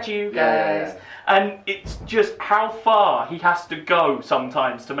 I got you guys. Yeah. And it's just how far he has to go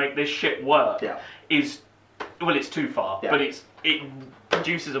sometimes to make this shit work is, well, it's too far, but it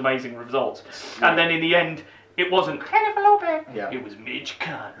produces amazing results. And then in the end, it wasn't Jennifer Lopez, it was Mitch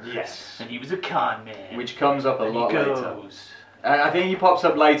Conner. Yes. And he was a con man. Which comes up a lot later. Goes. I think he pops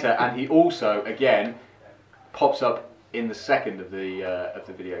up later, and he also, again, pops up in the second of the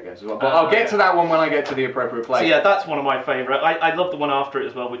video games as well. But I'll get to that one when I get to the appropriate place. So yeah, that's one of my favourite. I love the one after it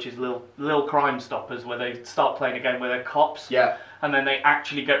as well, which is Lil Crime Stoppers, where they start playing a game where they're cops. Yeah. And then they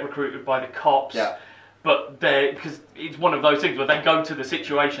actually get recruited by the cops. Yeah. But because it's one of those things where they go to the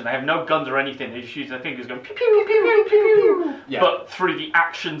situation, they have no guns or anything, they just use their fingers going pew, pew, pew, pew, pew, pew. Yeah. But through the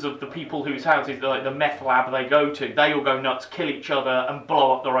actions of the people whose houses, like the meth lab they go to, they all go nuts, kill each other, and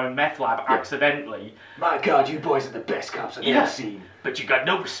blow up their own meth lab accidentally. My God, you boys are the best cops I've ever seen. But you got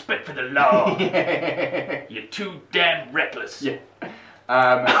no respect for the law. You're too damn reckless. Yeah.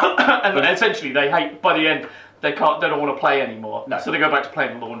 And essentially, they hate. By the end, they don't want to play anymore. No. So they go back to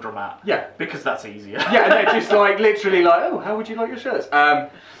playing the laundromat. Yeah. Because that's easier. Yeah, and they're just like literally like, oh, how would you like your shirts?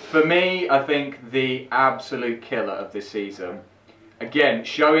 For me, I think the absolute killer of this season, again,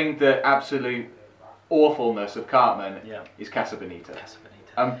 showing the absolute awfulness of Cartman, is Casa Bonita.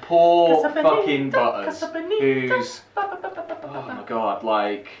 And poor fucking Butters, who's, oh my God,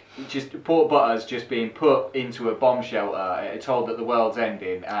 like, just poor Butters just being put into a bomb shelter, told that the world's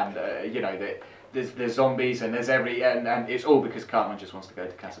ending, and you know that there's zombies and there's and it's all because Cartman just wants to go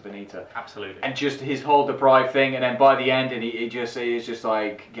to Casa Bonita. Absolutely. And just his whole deprived thing, and then by the end, and he's just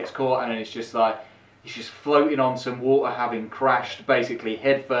like gets caught, and then it's just like he's just floating on some water, having crashed basically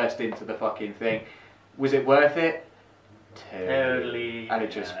headfirst into the fucking thing. Was it worth it? Totally. And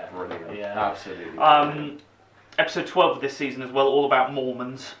it's just brilliant. Yeah. Absolutely. Episode 12 of this season as well, all about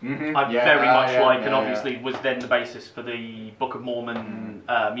Mormons. Mm-hmm. I very much like, and obviously was then the basis for the Book of Mormon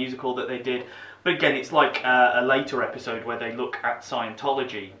musical that they did. But again, it's like a later episode where they look at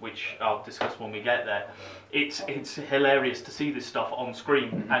Scientology, which I'll discuss when we get there. It's hilarious to see this stuff on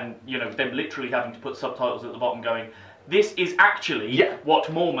screen, and you know them literally having to put subtitles at the bottom, going, "This is actually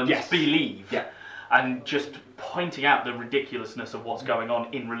what Mormons believe," and just pointing out the ridiculousness of what's going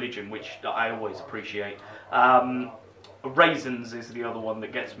on in religion, which I always appreciate. Raisins is the other one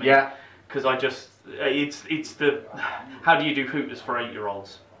that gets me, because I just it's the how do you do Hooters for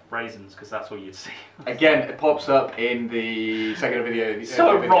 8-year-olds? Raisins, because that's all you'd see. Again, it pops up in the second video.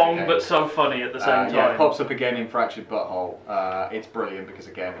 So wrong, but so funny at the same time. Yeah, it pops up again in Fractured Butthole. It's brilliant because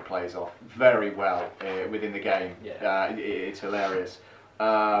again, it plays off very well within the game. It's hilarious.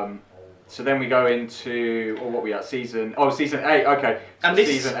 So then we go into, what we at, season 8, okay. So and this,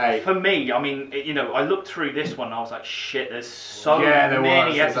 season 8. For me, I mean, you know, I looked through this one and I was like, shit, there's so there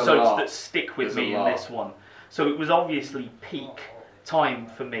many was. episodes that stick with me in this one. So it was obviously peak time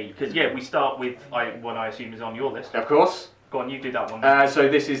for me, because we start with what I assume is on your list. Of course. Go on, you do that one. So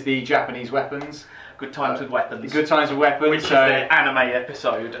this is the Japanese weapons. Good Times with Weapons. Good Times with Weapons. Which is the anime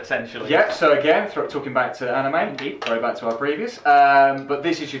episode, essentially. Yep, so again, talking back to anime, Indeed. throw back to our previous. But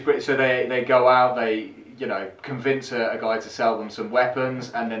this is just, so they go out, they convince a guy to sell them some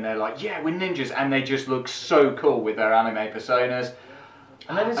weapons, and then they're like, yeah, we're ninjas, and they just look so cool with their anime personas.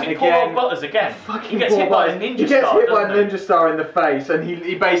 And then there's poor old Butters again. He gets hit by a ninja star. He gets hit by a ninja star in the face, and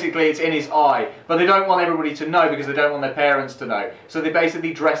he basically, it's in his eye. But they don't want everybody to know because they don't want their parents to know. So they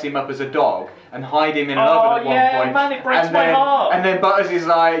basically dress him up as a dog and hide him in an oven at one point. Man, it breaks my heart. And then Butters is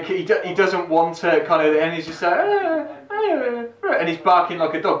like, he doesn't want to kind of, and he's just like, and he's barking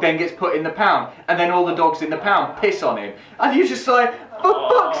like a dog, then gets put in the pound, and then all the dogs in the pound piss on him. And you're just like, for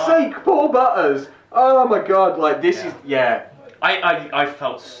fuck's sake, poor Butters. Oh my god, like this is, I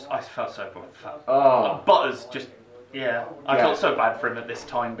felt so bad. Oh. Butters just, I felt so bad for him at this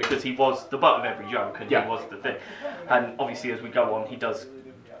time because he was the butt of every joke and he was the thing. And obviously as we go on, he does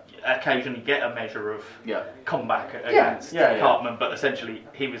occasionally get a measure of comeback against Cartman, but essentially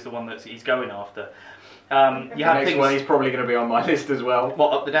he was the one that he's going after. You have next one, he's probably going to be on my list as well.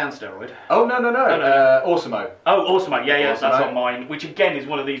 What, up the down steroid? Oh, no. Awesomeo. Oh, Awesomeo, that's on mine, which again is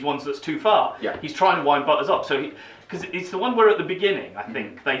one of these ones that's too far. Yeah. He's trying to wind Butters up, so because it's the one where at the beginning, I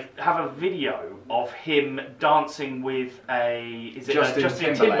think, they have a video of him dancing with a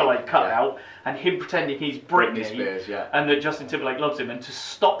Justin Timberlake cutout, and him pretending he's Britney Spears, and that Justin Timberlake loves him, and to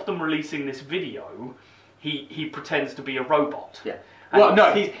stop them releasing this video, he pretends to be a robot. Yeah. Well,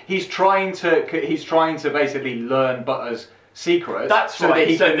 no, he's trying to basically learn Butters' secrets. That's so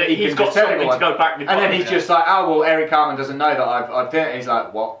right. That he's got something to go back with. And then he's just like, oh well, Eric Cartman doesn't know that I've done it. And he's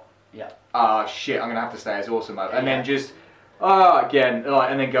like, what? Yeah. Ah, shit, I'm gonna have to stay as Awesomeo. And then just again,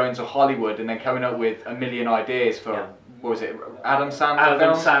 and then going to Hollywood and then coming up with a million ideas for what was it, Adam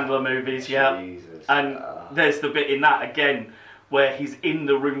Sandler Sandler movies, Jesus. And there's the bit in that again where he's in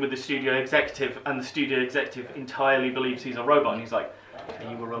the room with the studio executive, and the studio executive entirely believes he's a robot, and he's like, "Are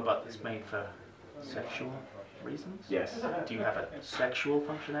you a robot that's made for sexual reasons? Yes. Do you have a sexual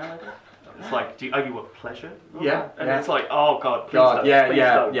functionality? It's like, are you a pleasure? Yeah. And it's like, oh God, please don't. Please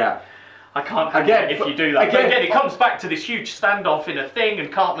don't. Yeah. I can't again if you do that. But again, it comes back to this huge standoff in a thing,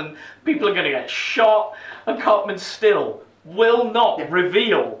 and Cartman, people are going to get shot, and Cartman still will not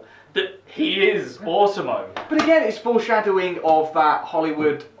reveal that he is Awesomeo. But again, it's foreshadowing of that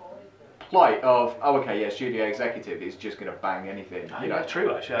Hollywood plight of, studio executive is just going to bang anything. That's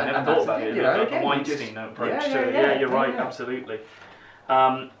true, actually. I never thought about it. The Weinstein approach to it. Yeah, you're right, absolutely.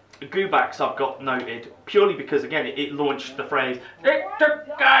 Goobax I've got noted purely because, again, it launched the phrase,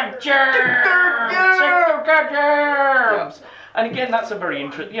 and again, that's a very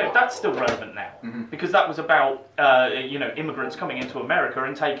interesting, that's still relevant now, because that was about, immigrants coming into America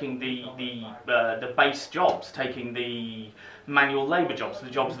and taking the base jobs, taking the manual labour jobs,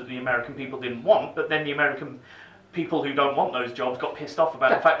 the jobs that the American people didn't want, but then the American people who don't want those jobs got pissed off about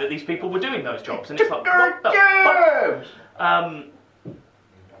the fact that these people were doing those jobs, and it's like, what the fuck?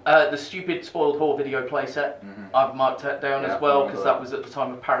 The stupid spoiled whore video playset, I've marked that down as well, because that was at the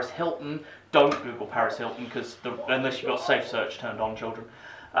time of Paris Hilton. Don't Google Paris Hilton, because unless you've got safe search turned on, children.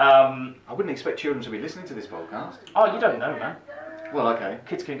 I wouldn't expect children to be listening to this podcast. Oh, you don't know, man. Well, okay.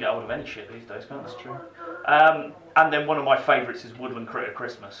 Kids can get hold of any shit these days, can't they? That's true. And then one of my favourites is Woodland Critter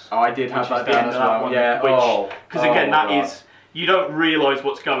Christmas. Oh, I did have that down as well. Yeah. Because again, that is, you don't realise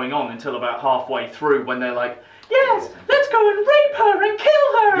what's going on until about halfway through when they're like, yes, let's go and rape her and kill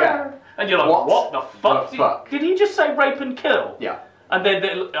her. Yeah. And you're like, what the fuck? Did he just say rape and kill? Yeah. And then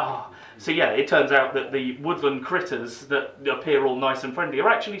so it turns out that the woodland critters that appear all nice and friendly are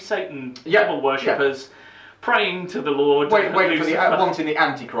actually Satan devil worshippers praying to the Lord. Wait for wanting the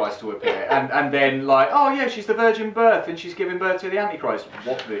Antichrist to appear, and then like, oh yeah, she's the virgin birth and she's giving birth to the Antichrist.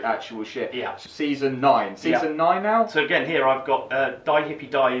 What the actual shit? Yeah. Season 9 now. So again, here I've got Die Hippie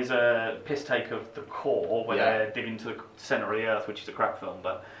Die is a piss take of the core where they're digging to the centre of the earth, which is a crap film,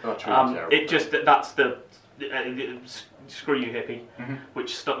 but it just that's the. Screw You Hippie,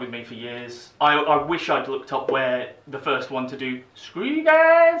 which stuck with me for years. I wish I'd looked up where the first one to do screw you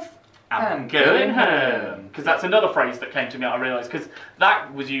guys, I'm going home, because that's another phrase that came to me. I realised because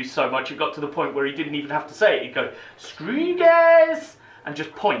that was used so much, it got to the point where he didn't even have to say it. He'd go screw you guys and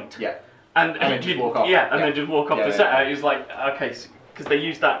just point. Yeah. And then just walk off. Yeah, and then just walk off the set. It was like, okay, because they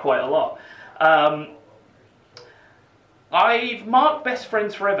used that quite a lot. I've marked Best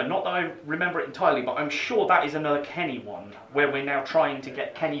Friends Forever, not that I remember it entirely, but I'm sure that is another Kenny one, where we're now trying to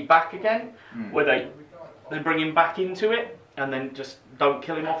get Kenny back again, where they bring him back into it, and then just don't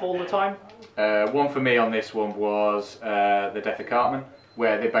kill him off all the time. One for me on this one was The Death of Cartman,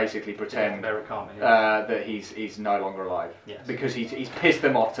 where they basically pretend that he's no longer alive. Yes. Because he's pissed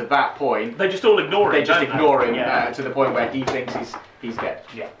them off to that point. They just all ignore him. They just ignore him to the point where he thinks he's dead.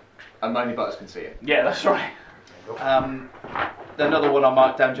 Yeah. And only Butters can see it. Yeah, that's right. another one I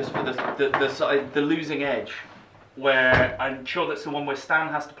marked down just for the losing edge, where I'm sure that's the one where Stan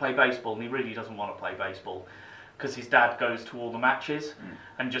has to play baseball and he really doesn't want to play baseball because his dad goes to all the matches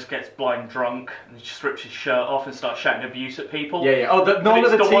and just gets blind drunk and he just strips his shirt off and starts shouting abuse at people. Yeah. Oh, none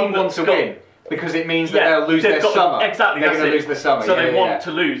of the team wants to win. Because it means that they'll lose their summer. Exactly, they're going to lose their summer. So they want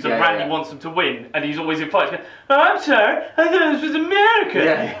to lose, and Randy wants them to win, and he's always in fights. Going, "Oh, I'm sorry, I thought this was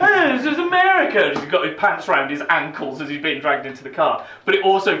America. I thought this was America." And he's got his pants round his ankles as he's being dragged into the car. But it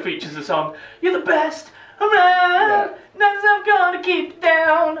also features the song, "You're the best around. That's how I'm gonna keep it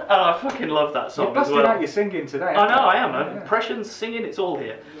down." Oh, I fucking love that song. You're busting out your singing today. I know, I am. Impressions, singing, it's all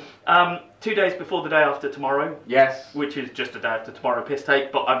here. 2 days before the day after tomorrow. Yes. Which is just a day after tomorrow piss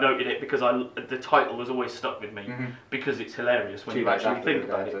take, but I've noted it because the title has always stuck with me because it's hilarious when you actually think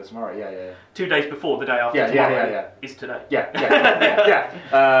about it. Tomorrow, 2 days before the day after tomorrow is today. Yeah.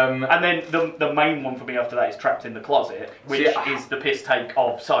 And then the main one for me after that is Trapped in the Closet, which is the piss take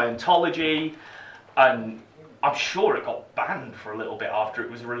of Scientology, and I'm sure it got banned for a little bit after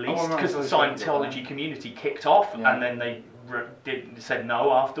it was released because the Scientology community kicked off and then they said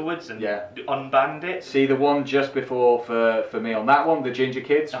no afterwards and unbanned it. See, the one just before for me on that one, the Ginger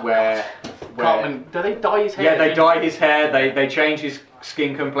Kids, where Cartman, do they dye his hair? Yeah, they dye his hair, they change his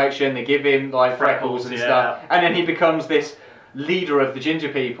skin complexion, they give him like freckles and stuff, and then he becomes this leader of the ginger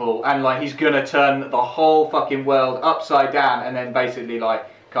people, and like he's gonna turn the whole fucking world upside down, and then basically like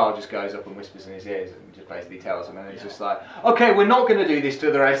Carl just goes up and whispers in his ears and just basically tells him, and then he's just like, okay, we're not going to do this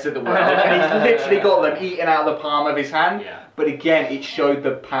to the rest of the world. And he's literally got them eaten out of the palm of his hand. Yeah. But again, it showed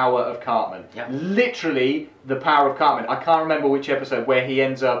the power of Cartman. Yeah. Literally the power of Cartman. I can't remember which episode where he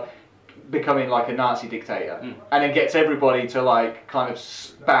ends up becoming like a Nazi dictator and then gets everybody to like kind of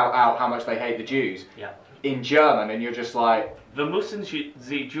spout out how much they hate the Jews in German, and you're just like, Wir müssen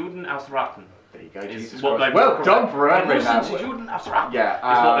die Juden ausrotten. there you go, Jesus what Christ. Well done for remembering that. Die Juden ausrotten. Yeah,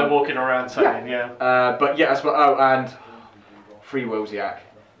 it's what they're walking around saying. But yeah, that's what. Oh, and Free Wilsiak.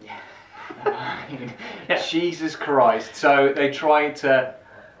 Jesus Christ. So they tried to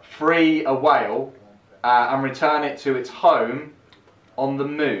free a whale and return it to its home on the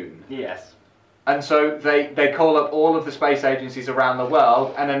moon. Yes. And so they call up all of the space agencies around the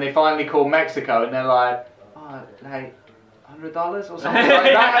world, and then they finally call Mexico, and they're like, oh, like $100 or something like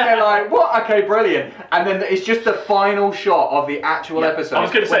that, and they're like, what? Okay, brilliant. And then it's just the final shot of the actual episode. I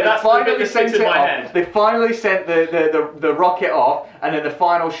was going to say, that's the bit that sticks in my head. They finally sent the rocket off, and then the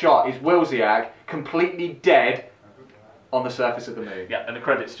final shot is Wilsiak completely dead on the surface of the moon. Yeah, and the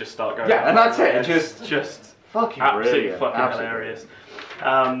credits just start going. Yeah, and that's it. It's just fucking absolutely brilliant. fucking hilarious.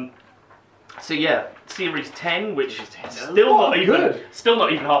 So yeah, series 10, which is still not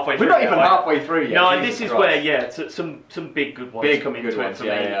even halfway through. We're not even halfway through yet. No, and this is where some big good ones come into it for me.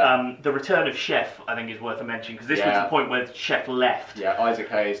 Yeah. The return of Chef, I think, is worth a mention because this was the point where Chef left. Yeah, Isaac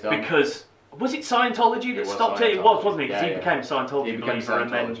Hayes done. Because was it Scientology that stopped it? It was, wasn't it? Because he became a Scientology believer,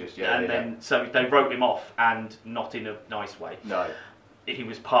 and then so they wrote him off, and not in a nice way. No. He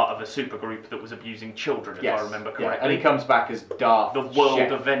was part of a supergroup that was abusing children, if I remember correctly. Yeah. And he comes back as Darth the World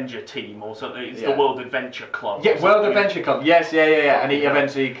Chef. Avenger team, or something. It's the World Adventure Club. Yeah, World Adventure Club. Yes, yeah. And he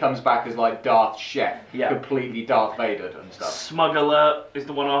eventually comes back as like Darth Chef, completely Darth Vadered and stuff. Smuggler is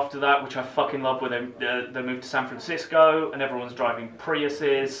the one after that, which I fucking love, where they moved to San Francisco and everyone's driving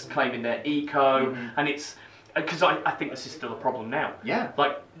Priuses, claiming they're eco, and it's because I think this is still a problem now. Yeah.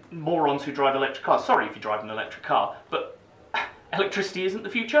 Like morons who drive electric cars. Sorry if you drive an electric car, but electricity isn't the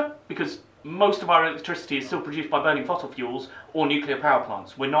future, because most of our electricity is still produced by burning fossil fuels or nuclear power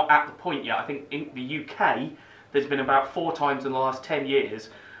plants. We're not at the point yet. I think in the UK, there's been about 4 times in the last 10 years,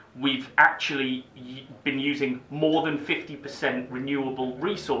 we've actually been using more than 50% renewable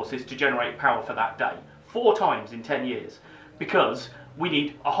resources to generate power for that day. 4 times in 10 years. Because we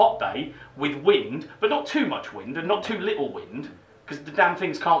need a hot day with wind, but not too much wind and not too little wind, because the damn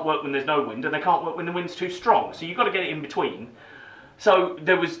things can't work when there's no wind, and they can't work when the wind's too strong. So you've got to get it in between. So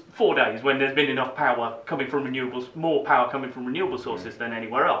there was 4 days when there's been enough power coming from renewables, more power coming from renewable sources than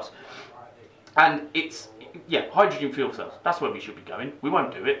anywhere else. And it's, hydrogen fuel cells, that's where we should be going. We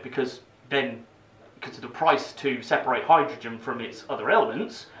won't do it because of the price to separate hydrogen from its other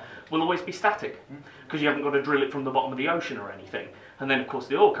elements will always be static, because you haven't got to drill it from the bottom of the ocean or anything. And then, of course,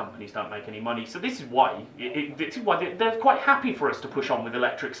 the oil companies don't make any money. So this is why they're quite happy for us to push on with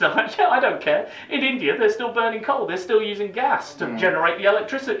electrics. They're like, I don't care. In India, they're still burning coal. They're still using gas to generate the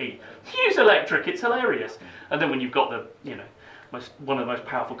electricity. Use electric. It's hilarious. And then when you've got one of the most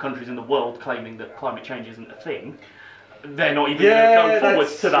powerful countries in the world claiming that climate change isn't a thing, they're not even going to go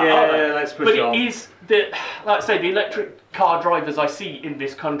forwards to that. Yeah, let's push on. It is like I say, the electric car drivers I see in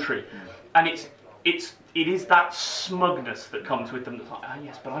this country, and it's it is that smugness that comes with them. That's like, oh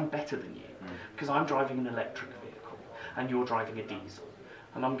yes, but I'm better than you because I'm driving an electric vehicle and you're driving a diesel.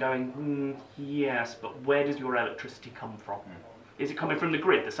 And I'm going, yes, but where does your electricity come from? Is it coming from the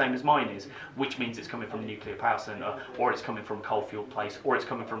grid, the same as mine is, which means it's coming from a nuclear power centre, or it's coming from a coal-fueled place, or it's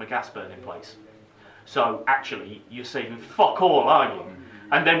coming from a gas-burning place? So actually, you're saving fuck all, are you?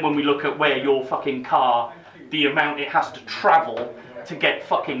 And then when we look at where your fucking car, the amount it has to travel to get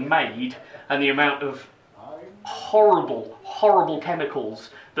fucking made, and the amount of horrible, horrible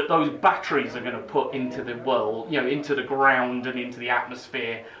chemicals that those batteries are going to put into the world, into the ground and into the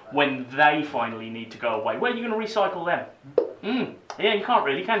atmosphere when they finally need to go away. Where are you going to recycle them? Yeah, you can't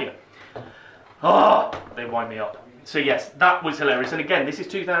really, can you? They wind me up. So yes, that was hilarious. And again, this is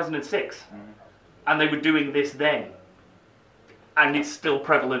 2006. And they were doing this then. And it's still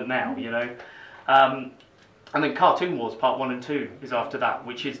prevalent now, And then Cartoon Wars Part 1 and 2 is after that,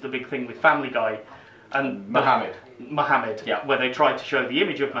 which is the big thing with Family Guy. And Muhammad, yeah, where they tried to show the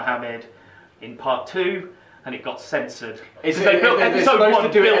image of Muhammad in Part 2, and it got censored. Is it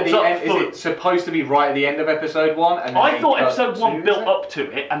supposed to be right at the end of episode 1? And I thought episode 1 built up to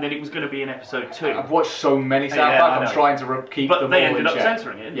it, and then it was going to be in episode 2. I've watched so many South Park, I'm trying to keep them all in check. But they ended up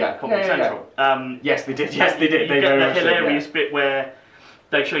censoring it, Comedy Central. Yes, they did. Yes, they did. You get the hilarious bit where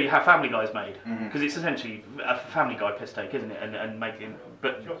they show you how Family Guy's made, because it's essentially a Family Guy piss take, isn't it? And making,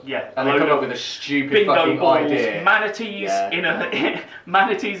 but yeah, and they come up with a stupid bingo fucking balls, idea.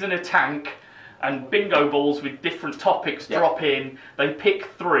 Manatees in a tank, and bingo balls with different topics drop in. They pick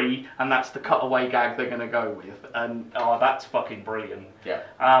 3, and that's the cutaway gag they're going to go with. And that's fucking brilliant. Yeah.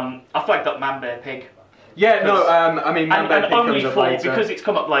 I flagged up Man Bear Pig. Yeah, no, I mean, Man Bear Pig comes up later. Because it's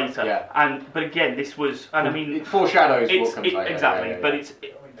come up later. Yeah. But again, this was, and I mean, it foreshadows what comes later. Exactly, yeah. But it's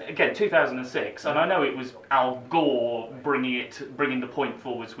again 2006, and I know it was Al Gore bringing the point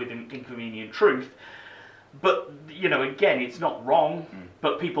forwards with Inconvenient Truth. But again, it's not wrong.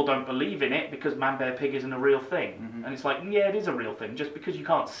 But people don't believe in it because Man Bear Pig isn't a real thing. And it's like, yeah, it is a real thing. Just because you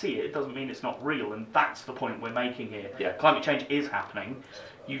can't see it, it doesn't mean it's not real. And that's the point we're making here. Yeah. Climate change is happening.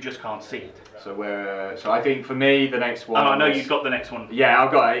 You just can't see it. So I think for me, the next one. And I know you've got the next one. Yeah,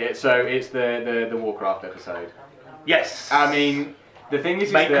 I've got it. So it's the Warcraft episode. Yes. I mean, the thing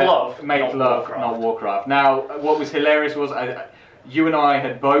is, Make love, not Warcraft. Now, what was hilarious was you and I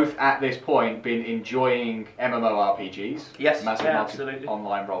had both at this point been enjoying MMORPGs. Yes, massive absolutely.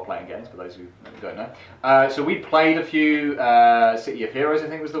 Online role-playing games, for those who don't know. So we played a few City of Heroes, I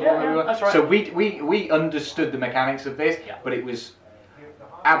think was the one we were. That's right. So we understood the mechanics of this, but it was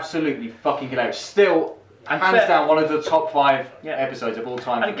absolutely fucking hilarious. Still, hands down, one of the top 5 episodes of all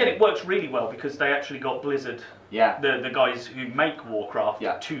time. And again, it works really well because they actually got Blizzard, the guys who make Warcraft,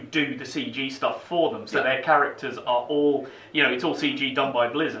 to do the CG stuff for them. So their characters are all, it's all CG done by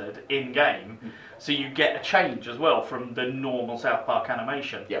Blizzard in game. So you get a change as well from the normal South Park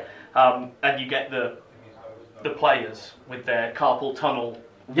animation. Yeah. And you get the players with their carpal tunnel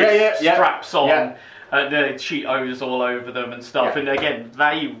straps on. The Cheetos all over them and stuff, and again,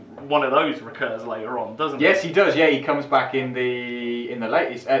 one of those recurs later on, doesn't he? Yes, he does. Yeah, he comes back in the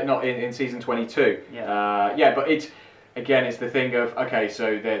latest, not in season 22. But it's the thing of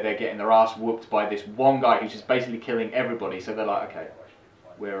so they're getting their ass whooped by this one guy who's just basically killing everybody. So they're like, okay,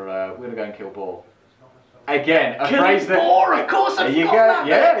 we're gonna go and kill Boar. Again, a phrase that. Boar, of course. There you go.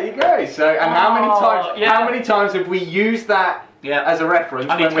 Yeah, there you go. So, and how many times have we used that? As a reference,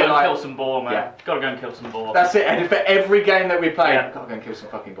 I need to go and kill some boar, man. Gotta go and kill some boar. That's it. And for every game that we play, gotta go and kill some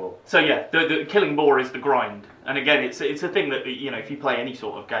fucking boar. So the killing boar is the grind. And again, it's a thing that if you play any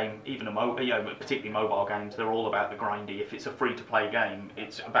sort of game, even particularly mobile games, they're all about the grindy. If it's a free-to-play game,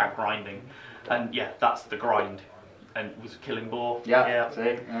 it's about grinding. And that's the grind. And it was killing boar. See.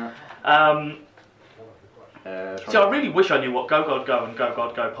 So I really wish I knew what Go God Go and Go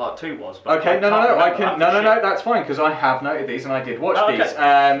God Go Part 2 was. But okay, no, that's fine because I have noted these and I did watch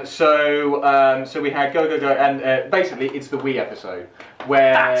these. So we had Go Go Go, and basically it's the Wii episode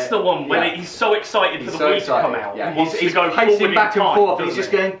where that's the one where he's so excited for the Wii to come out. Yeah, he's pacing back and forth, and he's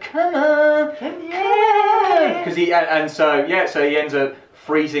just going, "Come on, because he so he ends up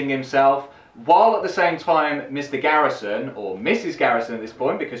freezing himself. While at the same time, Mr. Garrison, or Mrs. Garrison at this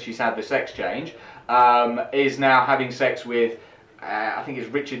point, because she's had the sex change, is now having sex with, I think it's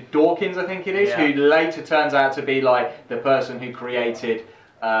Richard Dawkins, who later turns out to be like the person who created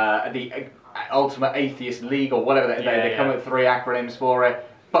the Ultimate Atheist League, or whatever they come up with 3 acronyms for it.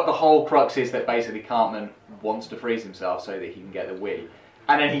 But the whole crux is that basically Cartman wants to freeze himself so that he can get the Wii.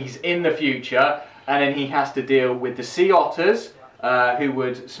 And then he's in the future, and then he has to deal with the sea otters, who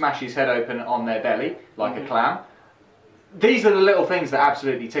would smash his head open on their belly, like a clam. these are the little things that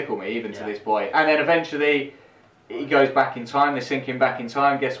absolutely tickle me, even to this point. And then eventually, he goes back in time. They sink him back in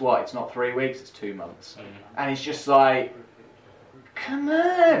time. Guess what? It's not 3 weeks. It's 2 months. And he's just like, come on!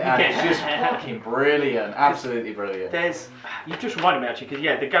 And it's just fucking brilliant. Absolutely brilliant. You just reminded me actually,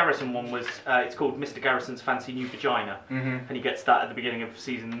 because the Garrison one was, it's called Mr. Garrison's Fancy New Vagina, and he gets that at the beginning of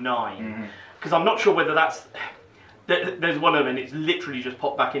season 9. Because I'm not sure whether that's, there's one of them, and it's literally just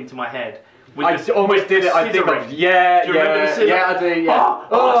popped back into my head. I almost did it. I think of, Do you remember the scissor? Yeah, I do.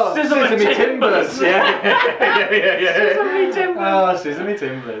 Yeah. Sesame Timbers. Yeah. Sesame Timbers. Oh, Sesame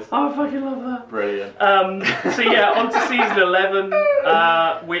Timbers. Oh, I fucking love that. Brilliant. So on to season 11,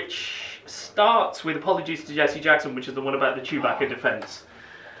 which starts with Apologies to Jesse Jackson, which is the one about the Chewbacca defense.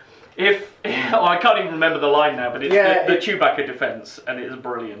 I can't even remember the line now, but it's the Chewbacca defense, and it is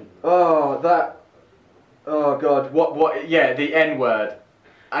brilliant. Oh God, what? Yeah, the N word.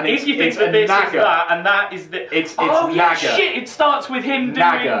 And if you think that this is that, and that is the... It's Naga. Shit, it starts with him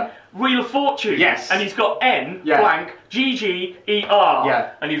doing Wheel of Fortune. Yes. And he's got N, blank, G-G-E-R.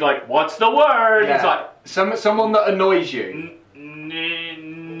 Yeah. And he's like, what's the word? Yeah. He's like... Someone that annoys you.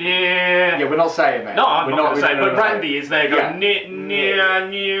 Yeah, we're not saying that. No, I'm not going to say it, but Randy is there going,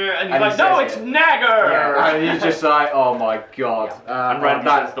 and he's like, no, it's Nagger! Yeah, and he's just like, oh my God. And Randy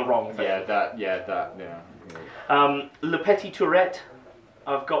says the wrong thing. Le Petit Tourette.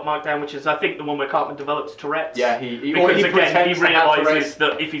 I've got marked down, which is I think the one where Cartman develops Tourette's. Yeah, he realises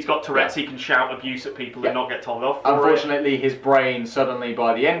that if he's got Tourette's, he can shout abuse at people and not get told off. Unfortunately, his brain suddenly,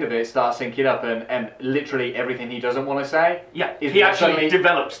 by the end of it, starts syncing up, and literally everything he doesn't want to say. Yeah, he actually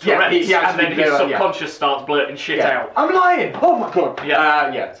develops Tourette's, and then his subconscious starts blurting shit out. I'm lying. Oh my God.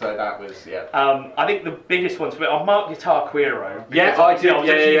 So that was I think the biggest ones. I marked Guitar Queero. Yeah, I did. I was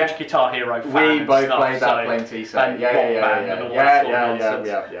a huge Guitar Hero fan. We both played that plenty. So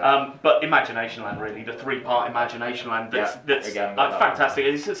but Imagination Land, really, the 3-part Imagination Land, that's fantastic.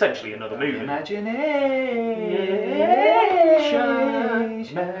 It's essentially another movie. Imagination.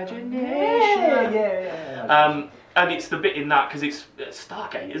 And it's the bit in that, because it's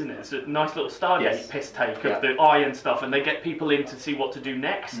Stargate, isn't it? It's a nice little Stargate piss take of the eye and stuff, and they get people in to see what to do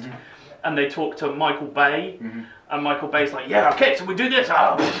next. And they talk to Michael Bay, and Michael Bay's like, yeah, okay, so we do this,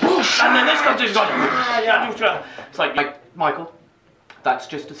 and then this comes in, it's like, Michael, that's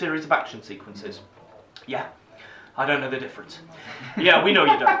just a series of action sequences. Yeah, I don't know the difference. Yeah, we know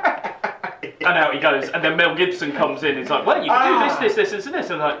you don't. And out he goes, and then Mel Gibson comes in, he's like, well, you can do this, and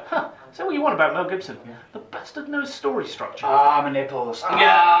this, and I'm like, is that what you want about Mel Gibson? Yeah. The bastard knows story structure. My nipples.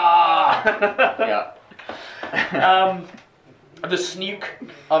 The Snook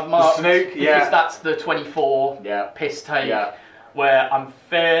I've marked. The Snook, because that's the 24 piss take, where I'm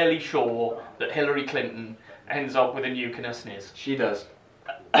fairly sure that Hillary Clinton ends up with a nuke in her sniz. She does.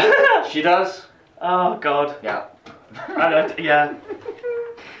 She does. Oh God. Yeah.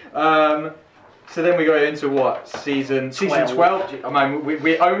 So then we go into what? Season 12? I mean,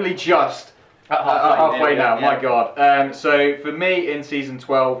 we're only just halfway now. My God. So for me in season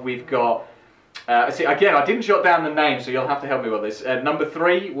 12 we've got. See, again, I didn't jot down the name, so you'll have to help me with this. Number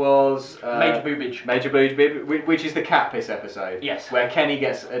 3 was Major Boobage. Major Boobage, which is the cat piss episode. Yes. Where Kenny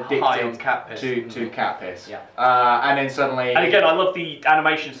gets addicted cat piss. to cat piss. Yeah. And then suddenly. And again, I love the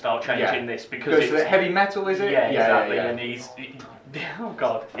animation style change in this because it's heavy metal, is it? Yeah, exactly. And oh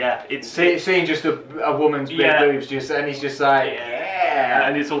God, yeah. It's seeing just a woman's big boobs, and he's just like,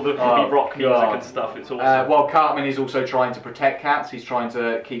 and it's all the heavy rock music and stuff. It's awesome. While Cartman is also trying to protect cats, he's trying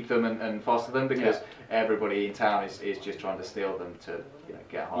to keep them and foster them because everybody in town is just trying to steal them to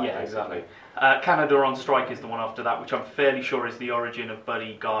get high. Yeah, exactly. Canada on Strike is the one after that, which I'm fairly sure is the origin of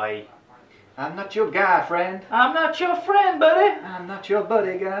Buddy Guy. I'm not your guy, friend. I'm not your friend, buddy. I'm not your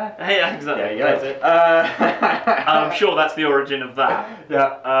buddy guy. Yeah, exactly. Yeah, that's it. I'm sure that's the origin of that.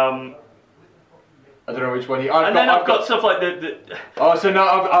 Yeah. I don't know which one I've got stuff like the. Oh, so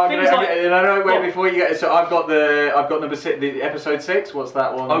no, wait before you get. So I've got number 6, the episode 6. What's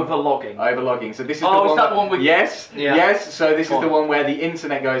that one? Overlogging. So this is the one. Is that one with? Yes. So this is the one where the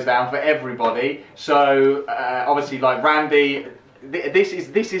internet goes down for everybody. So obviously, like Randy. This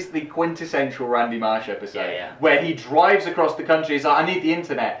is the quintessential Randy Marsh episode where he drives across the country. He's like, I need the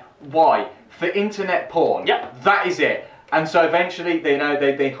internet. Why? For internet porn. Yep. That is it. And so eventually, they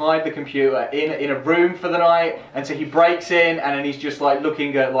hide the computer in a room for the night, and so he breaks in, and then he's just like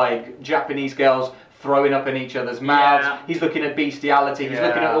looking at like Japanese girls throwing up in each other's mouths. Yeah. He's looking at bestiality. He's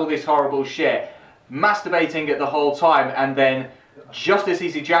looking at all this horrible shit, masturbating it the whole time, and then just as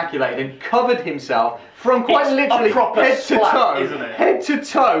he's ejaculated and covered himself from quite literally head to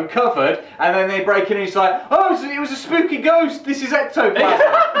toe covered, and then they break in and he's like, oh, it was a spooky ghost, this is ectoplasm.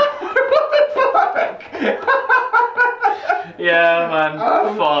 What the fuck? Yeah,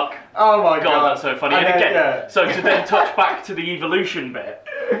 man. Fuck. Oh my God, that's so funny. And again, yeah. so to then touch back to the evolution bit,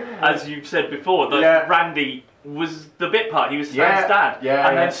 as you've said before, that Randy was the bit part. He was Stan's dad. Yeah,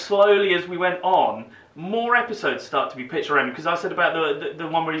 and then slowly, as we went on, more episodes start to be pitched around him, because I said about the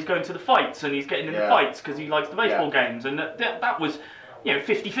one where he's going to the fights and he's getting in the fights because he likes the baseball games, and that was,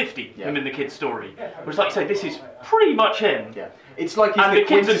 50-50 him and the kid's story. Whereas, like you say, this is pretty much him. Yeah. It's like he's And the the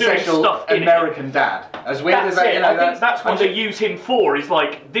kids are doing quintessential stuff in it. American dad. As weird That's as that, it. you know, I think that's what they use him for. Is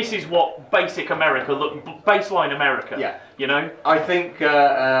like, this is what basic America baseline America. Yeah. You know. I think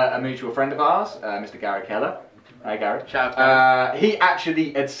a mutual friend of ours, Mr. Gary Keller. Hi, Gary. Shout out, he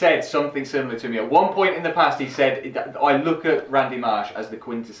actually had said something similar to me. At one point in the past, he said, I look at Randy Marsh as the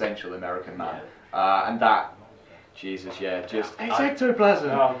quintessential American man. And that, Jesus, it's ectoplasm.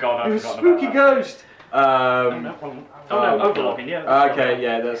 Oh, God, it was I've a forgotten spooky about ghost. Overlogging, yeah. Okay,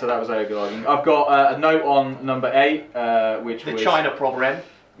 yeah, so that was overlogging. I've got a note on number 8, which The was... China problem.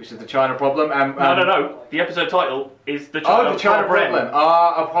 Which is the China problem. No. The episode title is The China Oh, the China problem.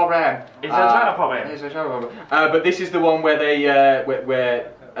 A problem. It's a China problem. It's a China problem. But this is the one where they,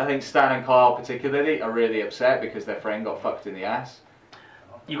 where I think Stan and Carl particularly are really upset because their friend got fucked in the ass.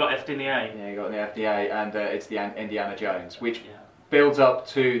 You got F'd in the A. Yeah, you got in the FDA, and it's the Indiana Jones, which builds up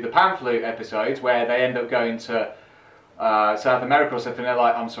to the Pamphlet episodes where they end up going to South America or something. They're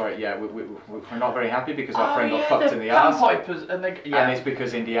like, I'm sorry, we're not very happy because our friend got fucked in the ass. And it's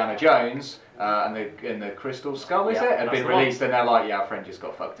because Indiana Jones and the Crystal Skull, is it, had been released, and they're like, our friend just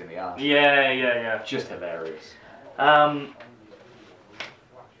got fucked in the ass. Yeah. Just hilarious.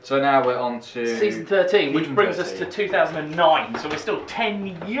 So now we're on to season 13, which brings us to 2009. So we're still 10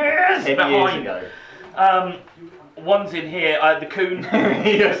 years behind. Years ago. One's in here, the Coon.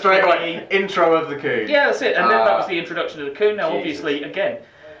 Yeah, straight away. Intro of the Coon. Yeah, that's it. And then that was the introduction of the Coon. Now, obviously, again,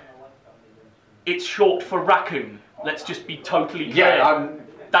 it's short for raccoon. Let's just be totally clear. Yeah,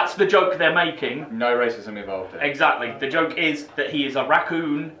 that's the joke they're making. No racism involved. Exactly. The joke is that he is a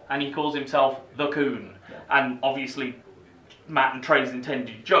raccoon and he calls himself the Coon. Yeah. And obviously, Matt and Trey's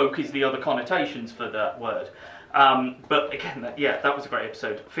intended joke is the other connotations for that word. But again, that was a great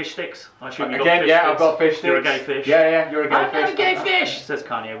episode. Fish sticks. I assume you got fish sticks. I've got fish sticks. You're a gay fish. Yeah, you're a gay I'm fish. I'm a gay fish, says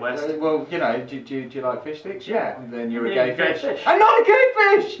Kanye West. Well, do you like fish sticks? Yeah, then you're a Yeah, gay fish. fish. I'm not a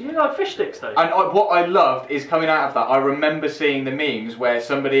gay fish! You like fish sticks though. And what I loved is coming out of that, I remember seeing the memes where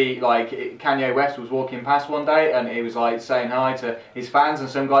somebody, like Kanye West was walking past one day and he was like saying hi to his fans, and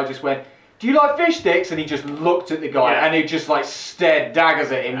some guy just went, do you like fish sticks? And he just looked at the guy and he just like stared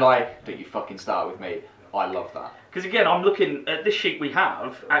daggers at him like, don't you fucking start with me. I love that. Because again, I'm looking at this sheet we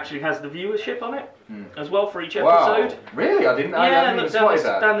have, actually has the viewership on it as well for each episode. Wow. Really? I didn't look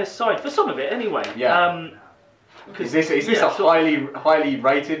that. down this side, for some of it anyway. Yeah. Is this a highly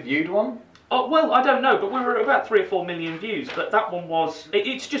rated, viewed one? Oh, well, I don't know, but we were at about 3 or 4 million views, but that one was,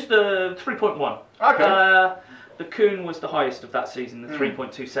 it's just the 3.1. Okay. The Coon was the highest of that season, the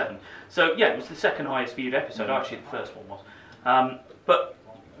 3.27. So, yeah, it was the second highest viewed episode. Actually, the first one was. But,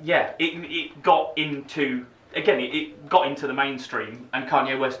 yeah, it got into... Again, it got into the mainstream, and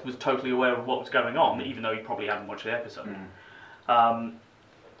Kanye West was totally aware of what was going on, even though he probably hadn't watched the episode.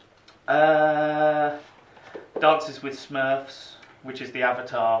 Dances with Smurfs, which is the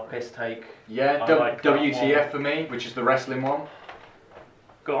Avatar piss take. Yeah, WTF for me, which is the wrestling one.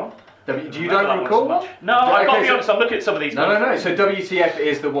 Go on. Do you don't recall? No, I've got to be honest, I'm looking at some of these. No. So WTF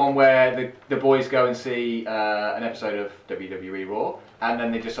is the one where the boys go and see an episode of WWE Raw, and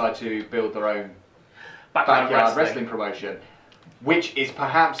then they decide to build their own backyard wrestling promotion, which is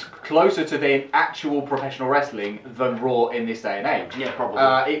perhaps closer to the actual professional wrestling than Raw in this day and age. Yeah,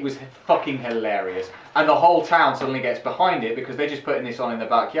 probably. It was fucking hilarious. And the whole town suddenly gets behind it because they're just putting this on in the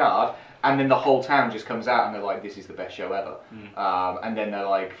backyard, and then the whole town just comes out and they're like, this is the best show ever. And then they're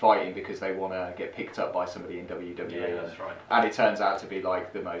like fighting because they want to get picked up by somebody in WWE. Yeah, that's right. And it turns out to be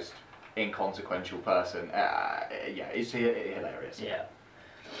like the most inconsequential person. It's hilarious. Yeah.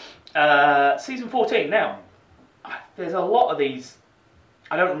 Season 14 now. There's a lot of these.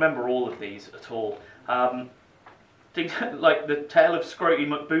 I don't remember all of these at all. Like the Tale of Scroty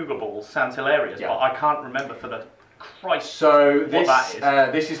McBoogaballs sounds hilarious, but I can't remember for the Christ. So what that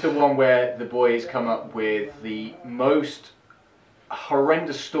is. This is the one where the boys come up with the most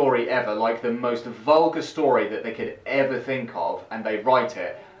horrendous story ever, like the most vulgar story that they could ever think of, and they write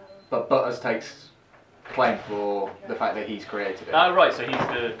it. But Butters takes claim for the fact that he's created it. Oh, right, so he's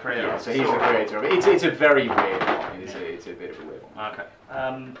the creator. Yeah, so he's the creator of it. It's a very weird one. It's a bit of a weird one. Okay.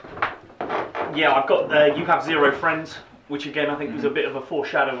 Yeah, I've got You Have Zero Friends, which again I think was a bit of a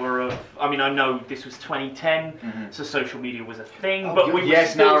foreshadower of. I mean, I know this was 2010, so social media was a thing, but we were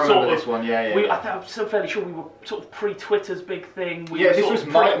still now I remember sort of. this one. Yeah. I'm so fairly sure we were sort of pre-Twitter's big thing. This was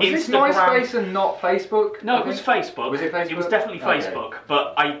MySpace and not Facebook. No, it was Facebook. Was it Facebook? It was definitely Okay. Facebook,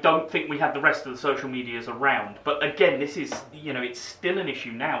 but I don't think we had the rest of the social medias around. But again, this is, it's still an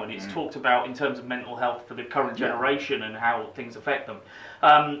issue now, and it's talked about in terms of mental health for the current generation and how things affect them.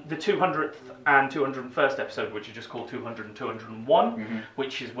 The 200th and 201st episode, which is just called 200 and 201,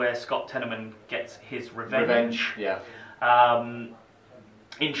 which is where Scott Tenorman gets his revenge. Yeah.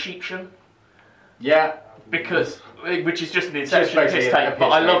 In Sheepshan. Yeah. Because, which is just an Inception piss basically tape, a but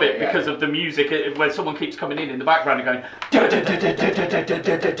I piss love tape, it because of the music, when someone keeps coming in the background and going, yeah,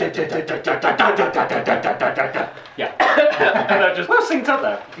 and that just Well synced up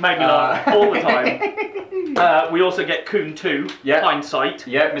there. made me laugh all the time. We also get Coon 2, Hindsight,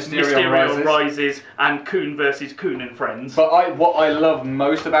 Mysterion Rises, and Coon versus Coon and Friends. But what I love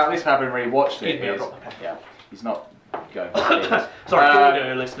most about this, having rewatched it, Excuse me, I is dropped my pen. he's not going. Sorry,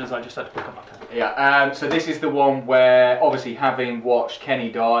 audio listeners, I just had to pick up my pen. Yeah, so this is the one where, obviously, having watched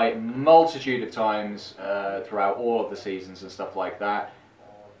Kenny die multitude of times throughout all of the seasons and stuff like that,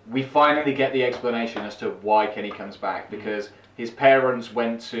 we finally get the explanation as to why Kenny comes back, because his parents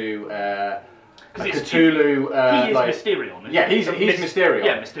went to Cthulhu. He is Mysterion. Yeah, he's Mysterion.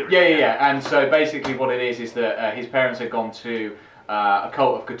 Yeah, Mysterion. Yeah. And so basically, what it is that his parents had gone to a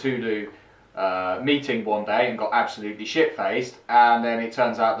Cult of Cthulhu meeting one day and got absolutely shit-faced, and then it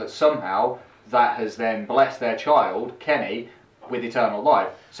turns out that somehow that has then blessed their child, Kenny, with eternal life.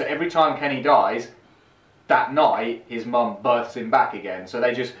 So every time Kenny dies, that night, his mum births him back again. So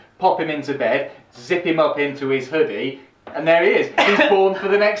they just pop him into bed, zip him up into his hoodie, and there he is. He's born for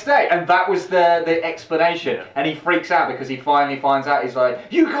the next day. And that was the explanation. Yeah. And he freaks out because he finally finds out, he's like,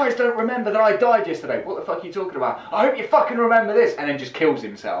 you guys don't remember that I died yesterday. What the fuck are you talking about? I hope you fucking remember this. And then just kills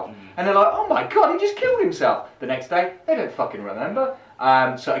himself. And they're like, oh my god, he just killed himself. The next day, they don't fucking remember.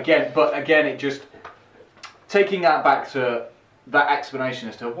 So again, it just, taking that back to that explanation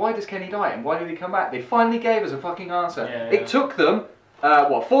as to why does Kenny die and why did he come back? They finally gave us a fucking answer. Yeah. It took them,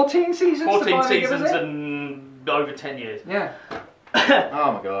 14 seasons? 14 seasons and over 10 years. Yeah.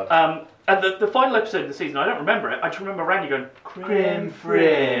 Oh my god. And the final episode of the season, I don't remember it. I just remember Randy going, creme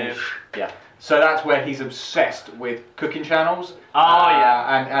fraiche. Yeah. So that's where he's obsessed with cooking channels. Oh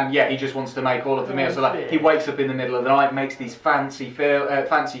yeah. And he just wants to make all of the meals. So like, he wakes up in the middle of the night, makes these fancy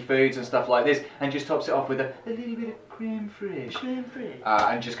foods and stuff like this, and just tops it off with a little bit of creme fraiche.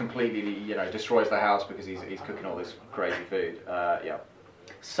 And just completely, destroys the house because he's cooking all this crazy food. Yeah.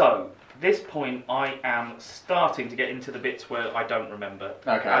 So, this point I am starting to get into the bits where I don't remember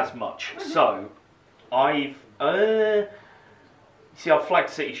as much. So, I've flagged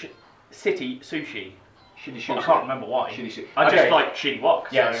City Sushi. Shitty Well, I Sushi. can't remember why. I just like Shitty Wok.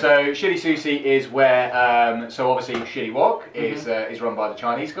 Yeah, so Shitty Sushi is where, so obviously Shitty Wok is run by the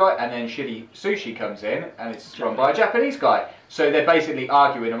Chinese guy, and then Shitty Sushi comes in, and it's run by a Japanese guy. So they're basically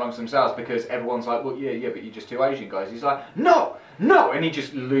arguing amongst themselves because everyone's like, well, yeah, but you're just two Asian guys. He's like, no, and he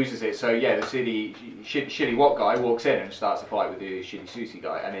just loses it. So yeah, the Shitty Wok guy walks in and starts a fight with the Shitty Sushi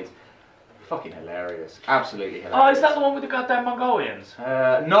guy, and it's fucking hilarious. Absolutely hilarious. Oh, is that the one with the goddamn Mongolians?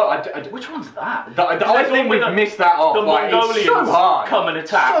 No, Which one's that? I think we've missed that off. The Mongolians it's so hard. come and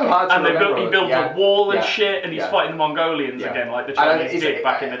attack, So hard to and he builds a wall and shit, and he's Yeah. fighting the Mongolians again, like the Chinese did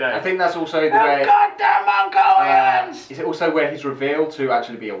back in the day. I think that's also the way. Goddamn Mongolians! Is it also where he's revealed to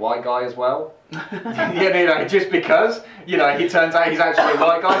actually be a white guy as well? Just because he turns out he's actually a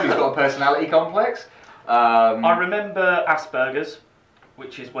white guy who's got a personality complex. I remember Asperger's,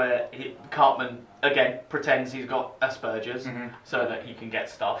 which is where Cartman again pretends he's got Asperger's so that he can get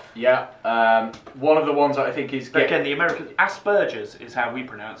stuff. Yeah, one of the ones that I think is. But again, the American Asperger's is how we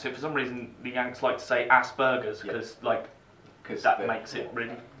pronounce it. For some reason, the Yanks like to say Asperger's because that makes it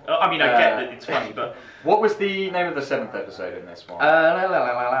really. I mean, I get that it's funny, but what was the name of the 7th episode in this one?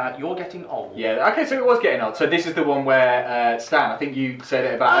 You're getting old. Yeah, okay, so it was getting old. So this is the one where Stan, I think you said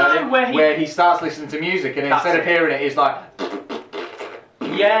it about earlier, where he starts listening to music and instead of hearing it, he's like.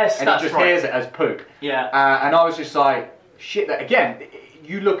 Yes, and he just hears it as poop. Yeah. And I was just like, shit. That again,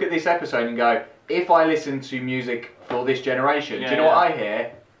 you look at this episode and go, if I listen to music for this generation, do you know what I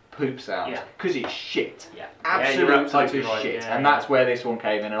hear? Poop sounds. Because it's shit. Yeah. Absolutely right. shit. Yeah, and that's where this one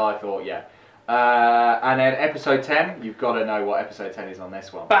came in, and I thought, and then episode 10, you've got to know what episode 10 is on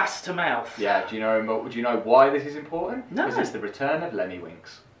this one. Bass to mouth. Yeah. Do you know why this is important? No. Because it's the return of Lemmy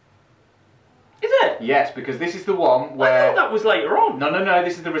Winks. Is it? Yes, because this is the one I where... thought that was later on. No,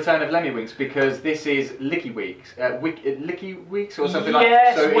 this is the return of Lemmy-Winks, because this is Licky Weeks. Licky Weeks or something like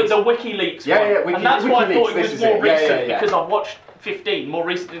yes, that. So with the WikiLeaks Yeah, one. And that's why I thought it was more Yeah, recent, because I've watched 15 more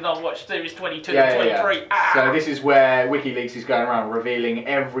recently than I've watched Series 22 and 23. Ah! So this is where WikiLeaks is going around revealing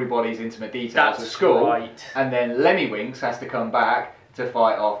everybody's intimate details That's at school. right. And then Lemmy-Winks has to come back to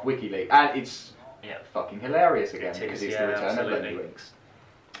fight off WikiLeaks. And it's fucking hilarious again, because it's the return of Lemmy-Winks.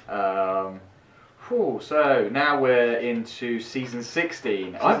 So now we're into season 16.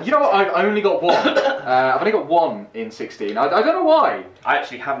 You know what? I've only got one. I've only got one in 16. I don't know why. I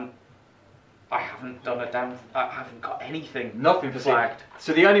actually haven't done a damn. I haven't got anything. Nothing for flagged.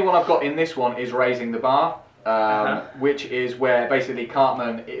 So the only one I've got in this one is Raising the Bar, which is where basically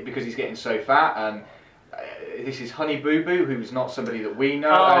Cartman, because he's getting so fat, and this is Honey Boo Boo, who's not somebody that we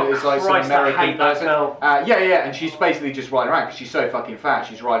know. It's like Christ, some American I hate person. that girl. And she's basically just riding around because she's so fucking fat.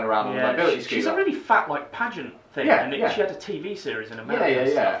 She's riding around on a mobility scooter. She's a really fat, like, pageant thing, and she had a TV series in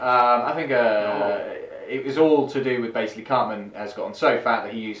America. I think it was all to do with basically Cartman has gotten so fat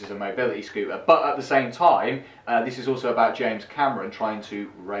that he uses a mobility scooter. But at the same time, this is also about James Cameron trying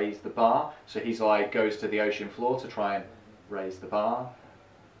to raise the bar. So he's like goes to the ocean floor to try and raise the bar.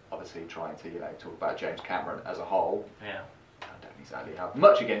 Obviously trying to, talk about James Cameron as a whole. Yeah. I don't exactly have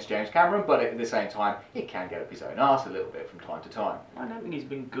much against James Cameron, but at the same time, he can get up his own arse a little bit from time to time. I don't think he's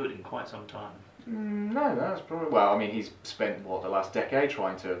been good in quite some time. No, that's probably... Well, I mean, he's spent, the last decade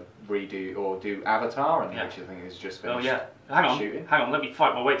trying to redo or do Avatar, and which I think is just finished shooting. Hang on, let me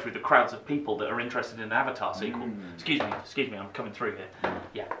fight my way through the crowds of people that are interested in the Avatar sequel. Excuse me, I'm coming through here.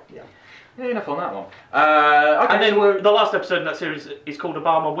 Yeah, enough on that one. Okay, and then the last episode in that series is called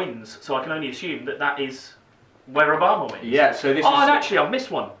Obama Wins, so I can only assume that is where Obama wins. Yeah, so this is... and actually, I've missed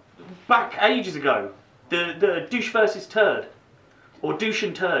one. Back ages ago, the Douche versus Turd, or Douche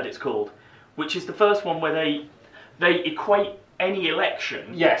and Turd it's called, which is the first one where they equate any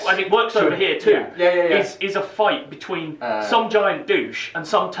election, and it works over here too, is a fight between some giant douche and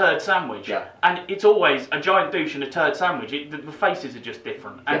some turd sandwich. And it's always a giant douche and a turd sandwich. The faces are just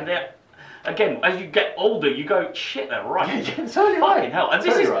different. And they're... Again, as you get older, you go, shit, they're right. Fucking hell. And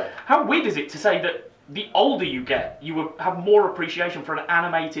this is, how weird is it to say that the older you get, you will have more appreciation for an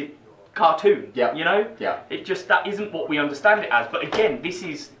animated cartoon, It just, that isn't what we understand it as. But again, this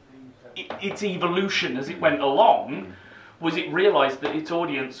is, its evolution as it went along, was it realised that its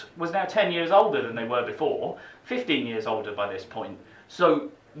audience was now 10 years older than they were before, 15 years older by this point.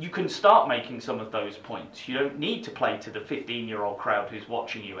 So you can start making some of those points. You don't need to play to the 15-year-old crowd who's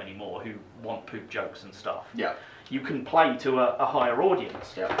watching you anymore, who want poop jokes and stuff. You can play to a higher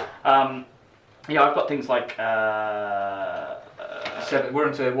audience. I've got things like... we're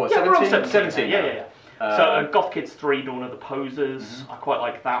into what, 17? We're on 17. Yeah. So Goth Kids 3, Dawn of the Posers, I quite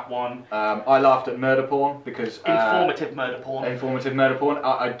like that one. I laughed at murder porn because... Informative murder porn.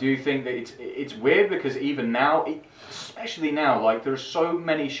 I do think that it's weird because even now, especially now, like there are so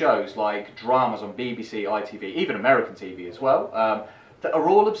many shows like dramas on BBC, ITV, even American TV as well, that are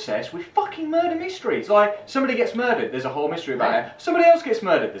all obsessed with fucking murder mysteries. Like, somebody gets murdered, there's a whole mystery about it. Somebody else gets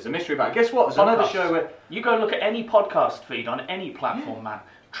murdered, there's a mystery about it. Guess what? There's another show where... You go look at any podcast feed on any platform, man.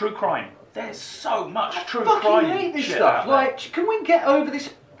 True crime. There's so much true crime. I fucking hate this stuff. Like, can we get over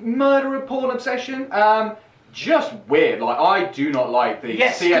this murder porn obsession? Just weird. Like, I do not like the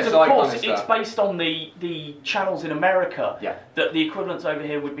CSI because of course kind of stuff. it's based on the channels in America. That the equivalents over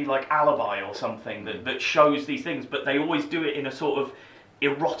here would be like Alibi or something that shows these things, but they always do it in a sort of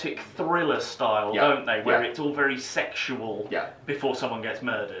erotic thriller style, don't they? Where it's all very sexual before someone gets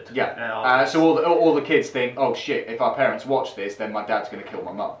murdered. So all the kids think, oh shit, if our parents watch this, then my dad's going to kill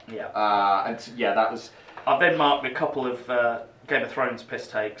my mum. That was... I've then marked a couple of Game of Thrones piss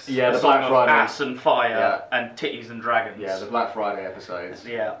takes. The Black Friday. Ass and Fire and Titties and Dragons. The Black Friday episodes.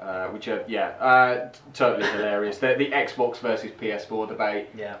 Which are, totally hilarious. The Xbox versus PS4 debate.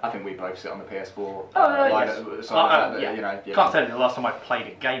 I think we both sit on the PS4. Can't tell you the last time I played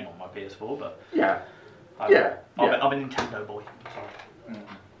a game on my PS4, but... I'm a Nintendo boy. Sorry.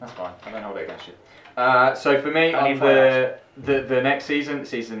 That's fine. I don't hold it against you. So for me, on the next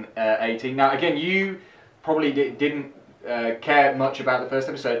season 18. Now, again, you probably didn't care much about the first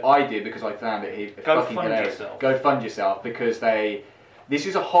episode. I did because I found it fucking hilarious. Go fund yourself, because this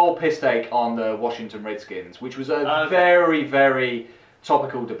is a whole piss take on the Washington Redskins, which was a very, very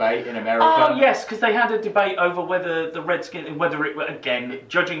topical debate in America. Oh yes, because they had a debate over whether the Redskins, whether it, again,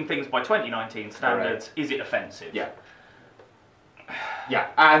 judging things by 2019 standards, is it offensive?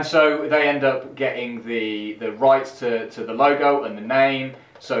 And so they end up getting the rights to the logo and the name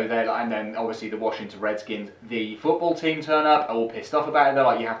So and then obviously the Washington Redskins, the football team turn up, are all pissed off about it. They're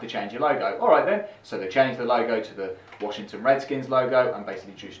like, you have to change your logo. All right then. So they change the logo to the Washington Redskins logo and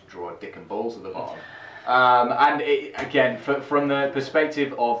basically just draw a dick and balls at the bottom. And again, from the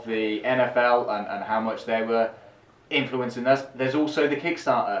perspective of the NFL and how much they were influencing us, there's also the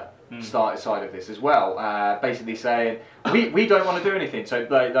Kickstarter side of this as well. Basically saying, we don't want to do anything. So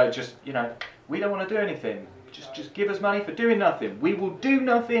they just, we don't want to do anything. Just give us money for doing nothing. We will do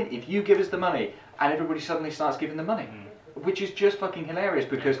nothing if you give us the money. And everybody suddenly starts giving them money. Which is just fucking hilarious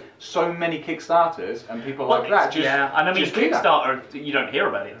because so many Kickstarters and people like that just... Yeah, and I mean, just do that. Kickstarter, you don't hear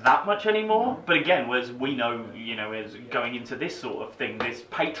about it that much anymore. But again, as we know, as going into this sort of thing, this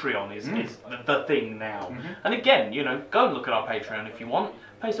Patreon is the thing now. And again, go and look at our Patreon if you want.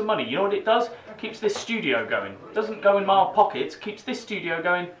 Pay some money. You know what it does? Keeps this studio going. Doesn't go in my pockets. Keeps this studio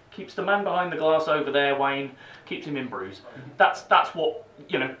going. Keeps the man behind the glass over there, Wayne. Keeps him in brews. That's what,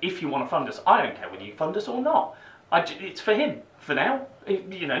 if you want to fund us. I don't care whether you fund us or not. It's for him, for now.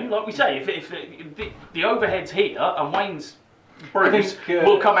 Like we say, if the overhead's here and Wayne's brews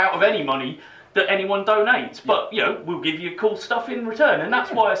will come out of any money that anyone donates. But, we'll give you cool stuff in return. And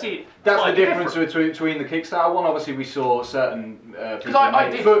that's why I see it. That's the difference between the Kickstarter one. Obviously, we saw certain because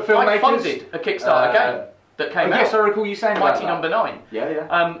I funded a Kickstarter game that came out. Yes, I recall you saying Mighty about Number 9.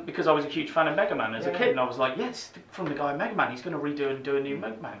 Yeah. Because I was a huge fan of Mega Man as a kid, and I was like, yes, from the guy Mega Man, he's going to redo and do a new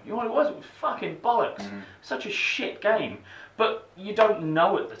Mega Man. You know what it was? It was fucking bollocks. Such a shit game. But you don't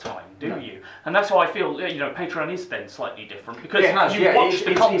know at the time, do you? And that's why I feel, Patreon is then slightly different because you watch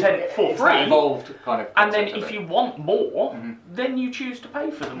the content for free, evolved kind of, and then if you want more, then you choose to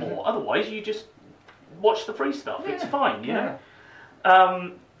pay for the more. Otherwise, you just watch the free stuff. It's fine,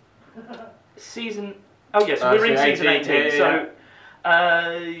 Season. Oh yes, we're in season 18. So.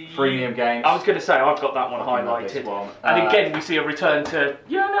 Freemium games. I was going to say I've got that one highlighted, and again we see a return to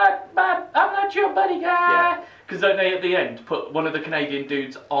 "You're not, I'm not your buddy guy." Because they at the end put one of the Canadian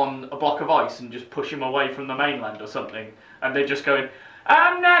dudes on a block of ice and just push him away from the mainland or something, and they're just going,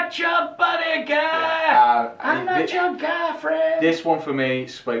 "I'm not your buddy guy. I'm not your guy friend." This one for me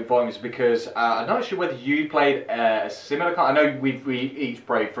spoke volumes because I'm not sure whether you played a similar kind. I know we each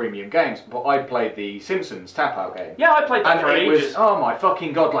played freemium games, but I played the Simpsons tap out game. Yeah, I played that for ages. It was, oh my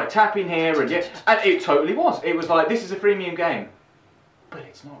fucking god, like tapping here and it totally was. It was like, this is a freemium game, but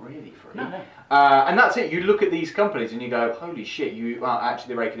it's not really free. No. And that's it. You look at these companies and you go, holy shit, you are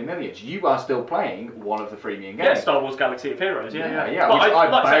actually raking in millions. You are still playing one of the freemium games. Yeah, Star Wars Galaxy of Heroes, yeah. But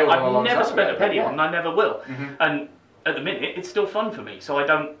I've never spent a penny on, and I never will. And at the minute, it's still fun for me, so I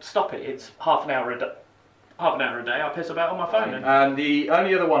don't stop it. It's half an hour a day. I piss about on my phone. And the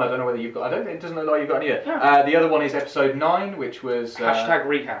only other one, I don't know whether you've got. It doesn't look like you've got any yet. The other one is episode 9, which was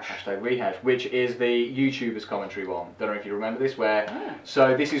 #rehash. #rehash, which is the YouTubers commentary one. Don't know if you remember this.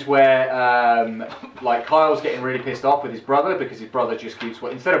 So this is where like Kyle's getting really pissed off with his brother because his brother just keeps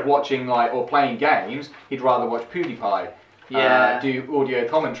instead of watching or playing games, he'd rather watch PewDiePie. Do audio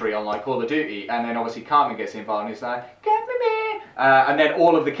commentary on like Call of Duty, and then obviously Cartman gets involved and he's like, "Get me!" And then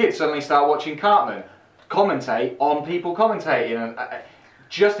all of the kids suddenly start watching Cartman commentate on people commentating, and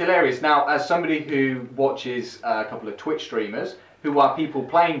just hilarious. Now, as somebody who watches a couple of Twitch streamers who are people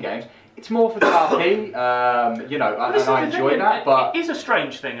playing games, it's more for the RP, and I enjoy that. But it is a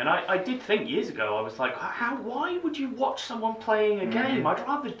strange thing, and I did think years ago, I was like, why would you watch someone playing a game? I'd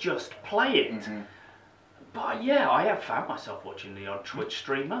rather just play it. But yeah, I have found myself watching the odd Twitch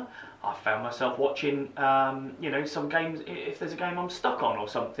streamer. I've found myself watching, some games. If there's a game I'm stuck on or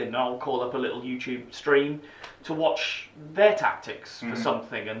something, I'll call up a little YouTube stream to watch their tactics for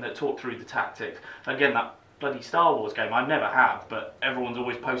something and talk through the tactics. Again, that bloody Star Wars game, I never have, but everyone's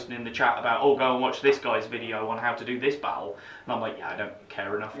always posting in the chat about, go and watch this guy's video on how to do this battle. And I'm like, I don't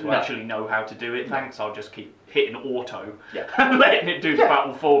care enough to actually know how to do it. Thanks, I'll just keep hitting auto and letting it do the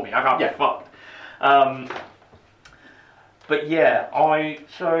battle for me. I can't be fucked. But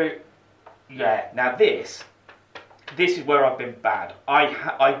now this is where I've been bad.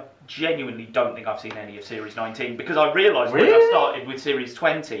 I genuinely don't think I've seen any of Series 19 because I realised when I started with Series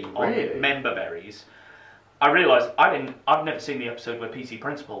 20 on Member Berries, I realised I've never seen the episode where PC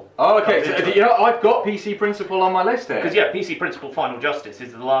Principal. Oh, okay. So, I've got PC Principal on my list here. Because PC Principal Final Justice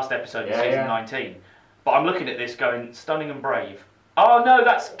is the last episode of Season 19. But I'm looking at this going, stunning and brave. Oh no,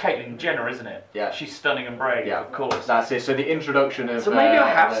 that's Caitlyn Jenner, isn't it? Yeah. She's stunning and brave, of course. That's it. So the introduction of... So maybe I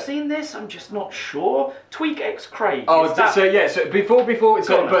have seen this, I'm just not sure. Tweak X Craig. Oh, so before... The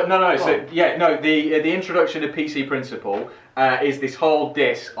introduction of PC Principal is this whole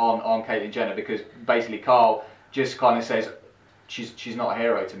diss on Caitlyn Jenner because basically Carl just kind of says, she's not a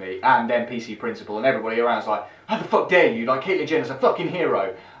hero to me. And then PC Principal and everybody around is like, how the fuck dare you? Like, Caitlyn Jenner's a fucking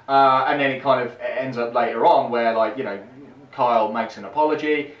hero. And then it kind of ends up later on where, like, you know, Kyle makes an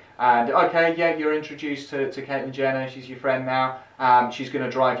apology. And, okay, yeah, you're introduced to Caitlyn Jenner. She's your friend now. She's going to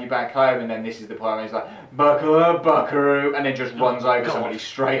drive you back home. And then this is the point where he's like, buckle up, buckaroo. And then just runs over somebody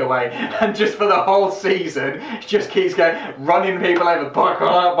straight away. And just for the whole season, just keeps going, running people over, buckle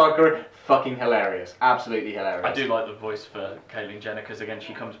up, buckaroo. Fucking hilarious. Absolutely hilarious. I do like the voice for Caitlyn Jenner because, again,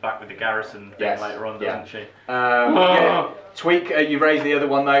 she comes back with the Garrison thing later on, doesn't she? Tweak, you raised the other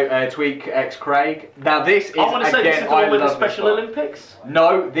one though, Tweak X Craig. Now this is, I want to say this is the one with the Special one. Olympics?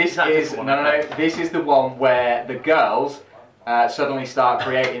 No, this is, one? no, this is the one where the girls suddenly start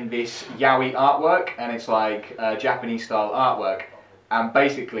creating this yaoi artwork, and it's like Japanese style artwork, and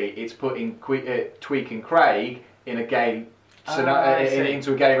basically it's putting Tweak and Craig in a gay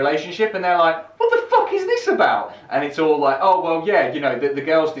into a gay relationship, and they're like, what the fuck is this about? And it's all like, oh well, yeah, you know, the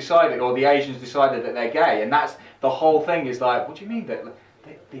girls decided, or the Asians decided that they're gay, and that's the whole thing. Is like, what do you mean that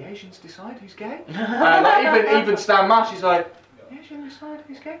the Asians decide who's gay? Like, even Stan Marsh is like, the Asians decide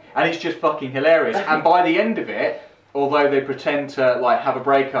who's gay, and it's just fucking hilarious. And by the end of it, although they pretend to like have a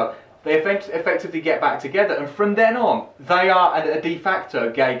breakup, they effectively get back together, and from then on, they are a de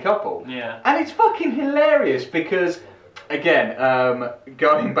facto gay couple. Yeah. And it's fucking hilarious because, again,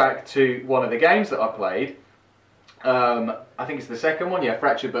 going back to one of the games that I played, I think it's the second one,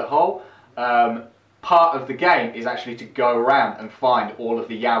 Fractured But Whole. Part of the game is actually to go around and find all of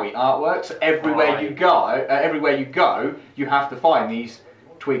the yaoi artworks. So everywhere you go, you have to find these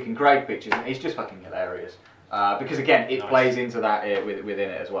Tweak and Craig pictures, and it's just fucking hilarious. Because again, it plays into that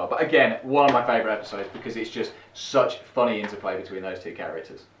within it as well. But again, one of my favourite episodes because it's just such funny interplay between those two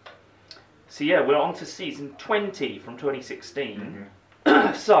characters. So yeah, we're on to season 20 from 2016.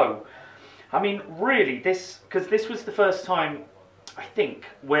 Mm-hmm. So, I mean, really, because this was the first time, I think,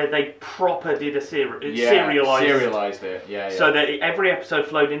 where they proper did a serialised it. Yeah. So that every episode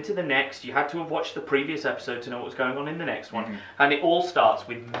flowed into the next. You had to have watched the previous episode to know what was going on in the next one. Mm-hmm. And it all starts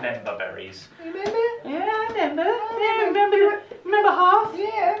with member berries. Remember? Yeah, I remember. Remember Half?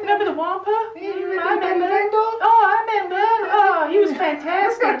 Yeah. Remember the Wampa? Yeah, I remember. Oh, I remember. Oh, he was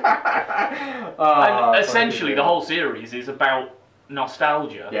fantastic. And essentially, the whole series is about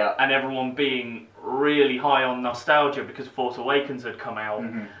nostalgia and everyone being really high on nostalgia because Force Awakens had come out.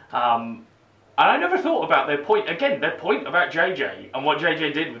 Mm-hmm. And I never thought about their point about JJ and what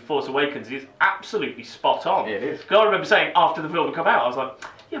JJ did with Force Awakens is absolutely spot on. It is. Because I remember saying after the film had come out, I was like,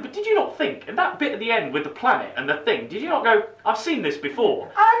 yeah, but did you not think, in that bit at the end with the planet and the thing, did you not go, I've seen this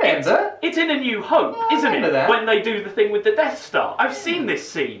before? I remember. It's in A New Hope, isn't it? That. When they do the thing with the Death Star. I've seen this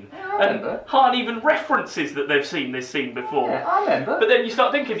scene. And Han even references that they've seen this scene before. Yeah, I remember. But then you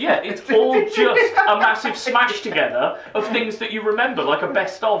start thinking, it's all just a massive smash together of things that you remember, like a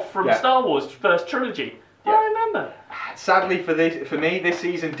best of from Star Wars first trilogy. Yeah. I remember. Sadly for me, this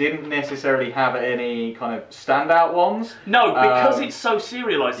season didn't necessarily have any kind of standout ones. No, because it's so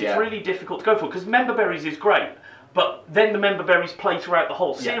serialised, it's really difficult to go for. Because Member Berries is great, but then the Member Berries play throughout the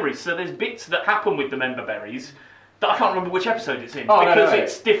whole series. So there's bits that happen with the Member Berries that I can't remember which episode it's in because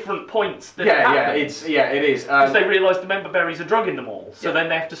it's different points that it happens. It is. Because they realise the Member Berries are drugging them all, so then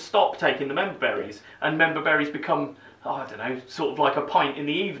they have to stop taking the Member Berries, and Member Berries become, I don't know, sort of like a pint in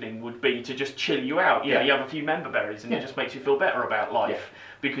the evening would be to just chill you out. You know, you have a few Member Berries and it just makes you feel better about life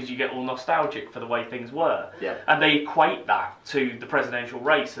because you get all nostalgic for the way things were. Yeah. And they equate that to the presidential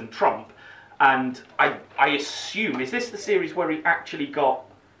race and Trump. And I assume, is this the series where he actually got...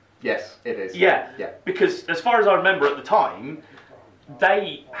 Yes, it is. Yeah, because as far as I remember at the time,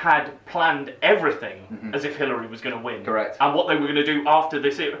 they had planned everything as if Hillary was going to win. Correct. And what they were going to do after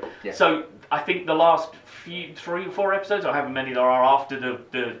this. Yeah. So I think the last 3 or 4 episodes, or however many there are after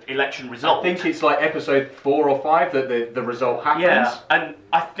the election result. I think it's like episode 4 or 5 that the result happens. Yeah, and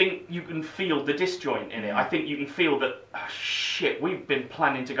I think you can feel the disjoint in it. I think you can feel that, shit, we've been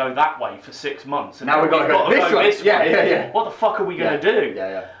planning to go that way for 6 months. And now we've got to go this way. Yeah. What the fuck are we going to do?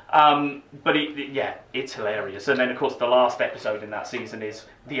 Yeah. But it's hilarious. And then, of course, the last episode in that season is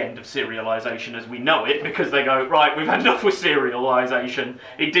the end of serialisation as we know it, because they go, right, we've had enough with serialisation.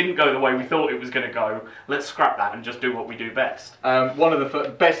 It didn't go the way we thought it was going to go. Let's scrap that and just do what we do best. One of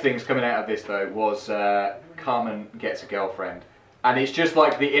the best things coming out of this, though, was Carmen gets a girlfriend. And it's just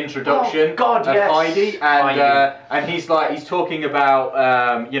like the introduction of Heidi, and he's talking about,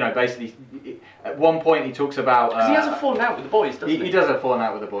 basically, at one point he talks about... Because he has a falling out with the boys, doesn't he? He does have a falling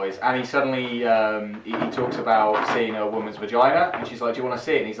out with the boys, and he suddenly, he talks about seeing a woman's vagina, and she's like, do you want to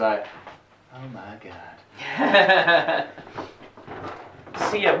see it? And he's like, oh my god.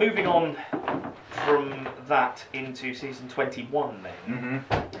 So yeah, moving on from that into season 21 then.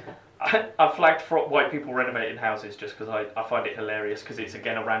 Mm-hmm. I flagged for white people renovating houses just because I find it hilarious because it's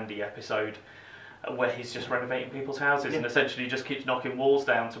again a Randy episode where he's just renovating people's houses and essentially just keeps knocking walls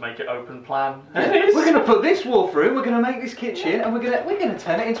down to make it open plan. We're going to put this wall through, we're going to make this kitchen, and we're going to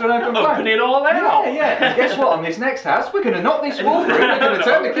turn it into an open plan. Open it all out. Yeah. And guess what? On this next house, we're going to knock this wall through, we're going to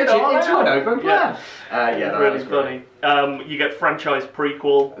turn the kitchen into an open plan. That really was great. funny. You get franchise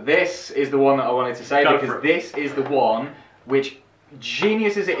prequel. This is the one that I wanted to say because this is the one which,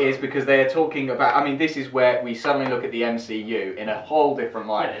 genius as it is, because they are talking about, I mean, this is where we suddenly look at the MCU in a whole different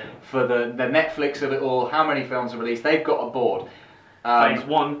light. For the Netflix of it all, how many films are released, they've got a board. Phase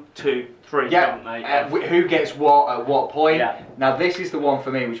 1, 2, 3, haven't they? Who gets what at what point. Yeah. Now this is the one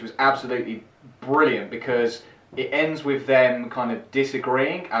for me which was absolutely brilliant because it ends with them kind of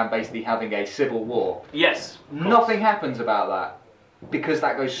disagreeing and basically having a civil war. Yes. Nothing happens about that because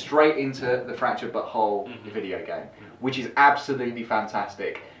that goes straight into the Fractured But Whole video game, which is absolutely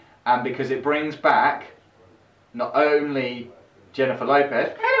fantastic. And because it brings back not only Jennifer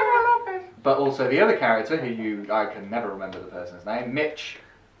Lopez, but also the other character who I can never remember the person's name, Mitch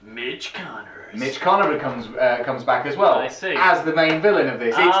Connors. Mitch Connors comes back as well. I see. As the main villain of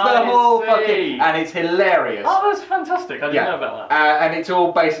this. It's the whole fucking... And it's hilarious. Oh, that's fantastic. I didn't know about that. And it's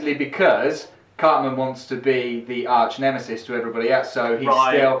all basically because Cartman wants to be the arch nemesis to everybody else, so he's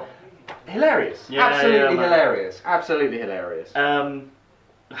still... Hilarious. Absolutely hilarious. Absolutely hilarious.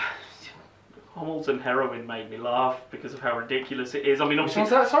 Hummels and Heroin made me laugh because of how ridiculous it is. I mean, obviously,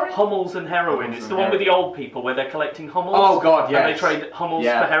 which one's that, sorry? Hummels and Heroin. It's the one with the old people where they're collecting Hummels. Oh God, yes. And they trade Hummels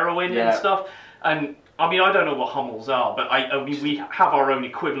for heroin and stuff. And I mean, I don't know what Hummels are, but I mean, we have our own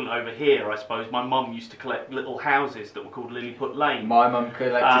equivalent over here, I suppose. My mum used to collect little houses that were called Lilliput Lane. My mum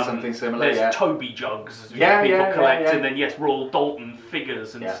collected something similar. There's Toby jugs, as people collect, and then Royal Dalton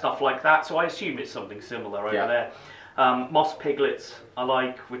figures and stuff like that. So I assume it's something similar over there. Moss Piglets I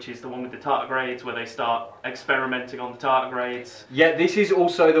like, which is the one with the tardigrades where they start experimenting on the tardigrades. Yeah, this is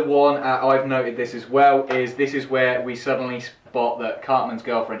also the one, I've noted this as well, this is where we suddenly spot that Cartman's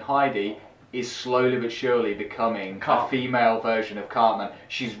girlfriend Heidi is slowly but surely becoming a female version of Cartman.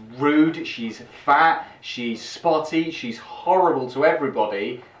 She's rude, she's fat, she's spotty, she's horrible to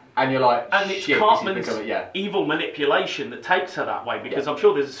everybody. And you're like, and it's Cartman's evil manipulation that takes her that way, because I'm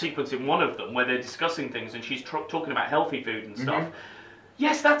sure there's a sequence in one of them where they're discussing things and she's talking about healthy food and stuff.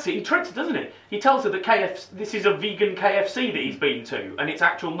 Yes, that's it. He tricks her, doesn't he? He tells her that this is a vegan KFC that he's been to, and it's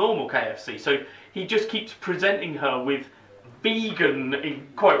actual normal KFC. So he just keeps presenting her with vegan,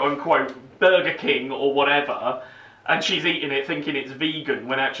 quote-unquote, Burger King or whatever, and she's eating it thinking it's vegan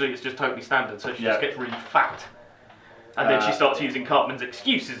when actually it's just totally standard, so she just gets really fat. And then she starts using Cartman's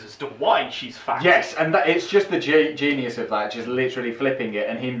excuses as to why she's fat. Yes, and it's just the genius of that, just literally flipping it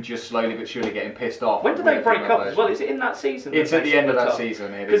and him just slowly but surely getting pissed off. When do they break up as well? Is it in that season? It's at the end of that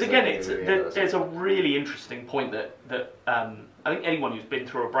season. Because again, there's a really interesting point that I think anyone who's been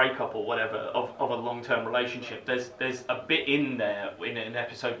through a breakup or whatever of a long-term relationship, there's a bit in there in an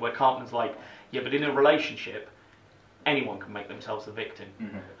episode where Cartman's like, yeah, but in a relationship, anyone can make themselves the victim.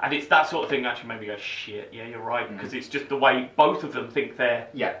 And it's that sort of thing that actually made me go, shit, yeah, you're right, because it's just the way both of them think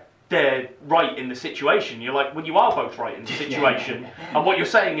they're right in the situation. You're like, well, you are both right in the situation, and what you're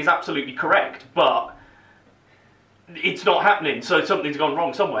saying is absolutely correct, but it's not happening, so something's gone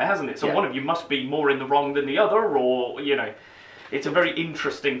wrong somewhere, hasn't it? So one of you must be more in the wrong than the other, or, you know... It's a very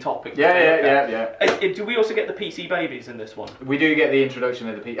interesting topic. Do we also get the PC babies in this one? We do get the introduction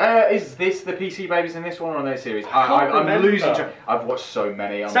of the PC. Is this the PC babies in this one or on that series? I'm losing track. I've watched so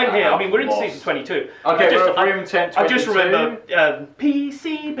many. Same here. I mean, we're into season 22. Okay, we're in 10, 22. I just remember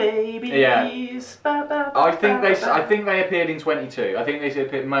PC babies. Yeah. I think they appeared in 22. I think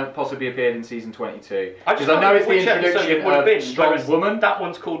they possibly appeared in season 22. Because I know it's the introduction of Strong Woman. That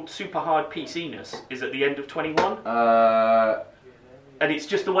one's called Super Hard PC-ness. Is at the end of 21. And it's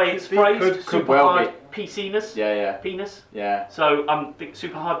just the way it's phrased, super hard PC-ness. Penis. So I'm thinking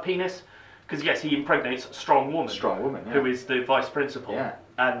super hard penis, because yes, he impregnates Strong Woman. Who is the vice principal.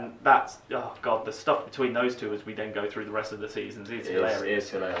 And that's, oh god, the stuff between those two as we then go through the rest of the seasons is hilarious. It is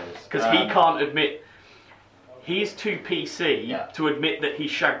hilarious. Because he can't admit, he's too PC to admit that he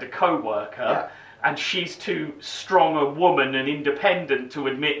shagged a co-worker, and she's too strong a woman and independent to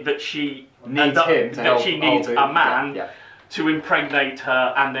admit that she needs a man. To impregnate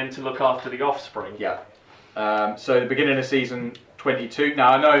her and then to look after the offspring. So the beginning of season 22.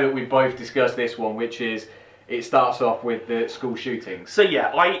 Now I know that we both discussed this one, which is it starts off with the school shootings. So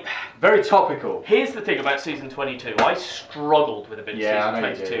very topical. Here's the thing about season 22. I struggled with a bit of season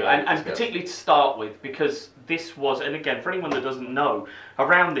 22, and particularly to start with, because this was, and again for anyone that doesn't know,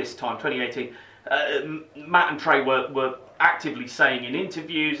 around this time, 2018. Matt and Trey were actively saying in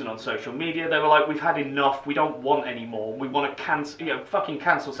interviews and on social media, they were like, we've had enough, we don't want any more, we want to fucking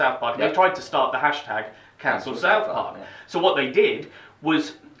cancel South Park. Yep. They tried to start the hashtag cancel South Park. Yeah. So what they did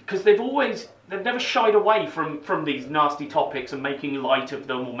was, because they've never shied away from these nasty topics and making light of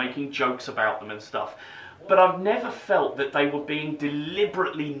them or making jokes about them and stuff, but I've never felt that they were being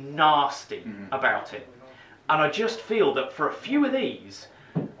deliberately nasty about it. And I just feel that for a few of these,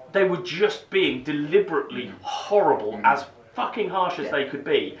 they were just being deliberately horrible, as fucking harsh as they could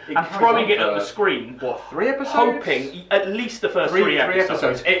be, and throwing it at the screen. What, 3 episodes? Hoping at least the first three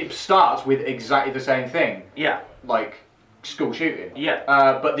episodes. It starts with exactly the same thing. Yeah. Like school shooting. Yeah.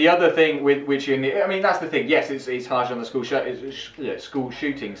 But the other thing with which that's the thing. Yes, it's harsh on the school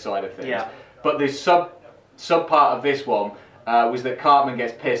shooting side of things. Yeah. But the sub part of this one was that Cartman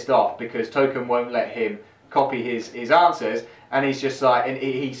gets pissed off because Token won't let him copy his answers, and he's just like, and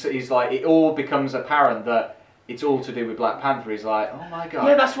he's like, it all becomes apparent that it's all to do with Black Panther. He's like, oh my god.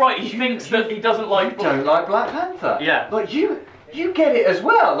 Yeah, that's right. He thinks that he doesn't like. You don't like Black Panther. Yeah. Like you get it as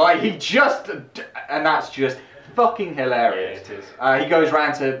well. Like he just, and that's just fucking hilarious. Yeah, it is. He goes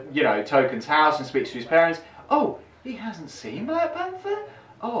round to Token's house and speaks to his parents. Oh, he hasn't seen Black Panther.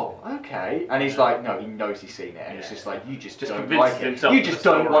 Oh, okay. And he's like, no, he knows he's seen it, and he's just like, you just don't like it. himself You just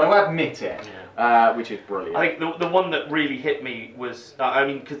don't want to admit it, which is brilliant. I think the one that really hit me was,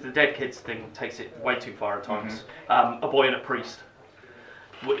 because the Dead Kids thing takes it way too far at times. A Boy and a Priest.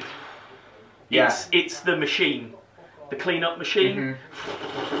 It's the machine, the clean-up machine.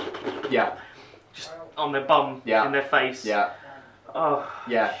 Yeah. Just on their bum, in their face. Yeah. Oh,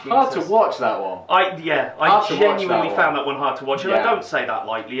 yeah. Jesus. Hard to watch that one. I genuinely found that one hard to watch, and I Yeah. don't say that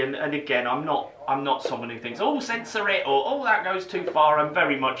lightly. And again, I'm not someone who thinks, oh, censor it, or oh, that goes too far. I'm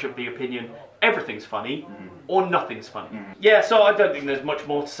very much of the opinion everything's funny, or nothing's funny. Yeah, so I don't think there's much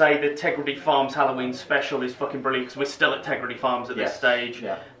more to say. The Tegrity Farms Halloween special is fucking brilliant, because we're still at Tegrity Farms at this stage.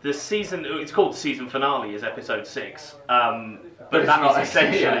 Yeah. The season, it's called the season finale, is episode 6. But it's that not is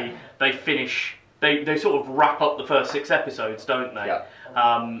essentially, they finish. They sort of wrap up the first 6 episodes, don't they? Yeah.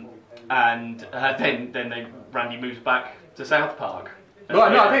 And then Randy moves back to South Park.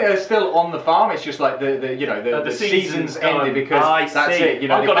 Well, no, I think they're still on the farm. It's just like the season's ended because that's it. They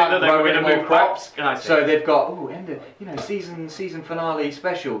can't grow any more crops. So they've got season finale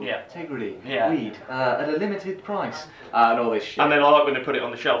special. Yeah. Integrity Yeah. weed at a limited price and all this shit. And then I like when they put it on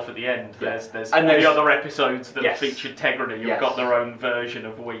the shelf at the end. Yeah. There's all the other episodes that Yes. featured Tegrity who've Yes. got their own version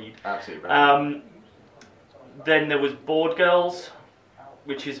of weed. Absolutely brilliant. Then there was Board Girls,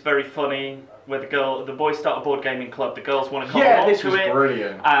 which is very funny, where the boys start a board gaming club, the girls want to come along this to was it,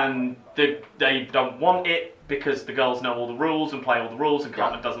 brilliant. and they don't want it because the girls know all the rules and play all the rules, and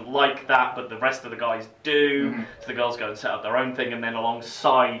Cartman doesn't like that, but the rest of the guys do. So the girls go and set up their own thing, and then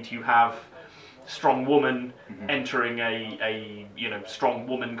alongside you have Strong Woman entering a Strong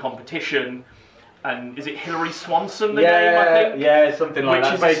Woman competition. And is it Hilary Swanson the name, I think? Yeah, something like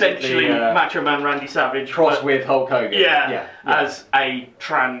that. Which is essentially Macho Man Randy Savage. Cross with Hulk Hogan. Yeah, as a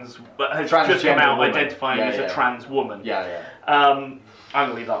trans... has just come out woman. identifying as a trans woman. Yeah. I'm going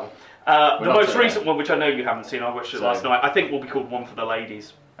to leave that one. The most recent one, which I know you haven't seen, I watched it last night, I think will be called One for the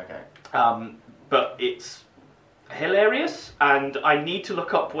Ladies. Okay. But it's hilarious, and I need to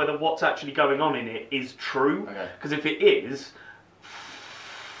look up whether what's actually going on in it is true. Because if it is...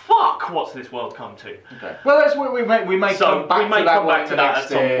 Fuck! What's this world come to? Okay. Well, that's what we may come back to that at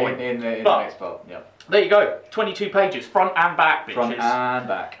some point in the next part. Yeah. There you go. 22 pages, front and back, bitches. Front and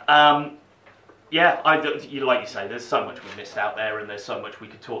back. Like you say, there's so much we missed out there, and there's so much we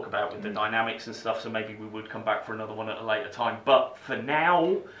could talk about with the dynamics and stuff. So maybe we would come back for another one at a later time. But for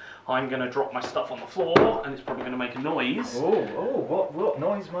now, I'm going to drop my stuff on the floor, and it's probably going to make a noise. What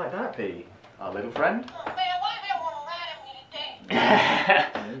noise might that be? Our little friend. Oh, man, why is everyone mad at me today?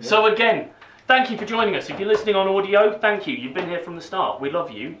 So again, thank you for joining us. If you're listening on audio, thank you. You've been here from the start. We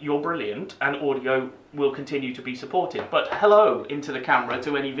love you. You're brilliant. And audio will continue to be supported. But hello into the camera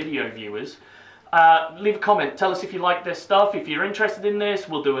to any video viewers. Leave a comment. Tell us if you like this stuff. If you're interested in this,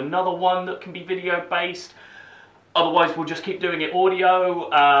 we'll do another one that can be video based. Otherwise, we'll just keep doing it audio.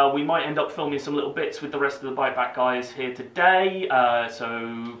 We might end up filming some little bits with the rest of the Bite Back guys here today.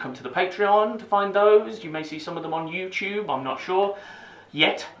 So come to the Patreon to find those. You may see some of them on YouTube. I'm not sure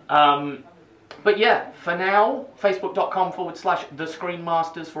yet. But yeah, for now, facebook.com/The Screen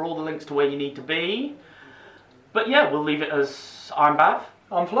Masters for all the links to where you need to be. But yeah, we'll leave it as I'm Bav.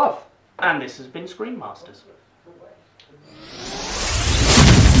 I'm Fluff. And this has been Screen Masters.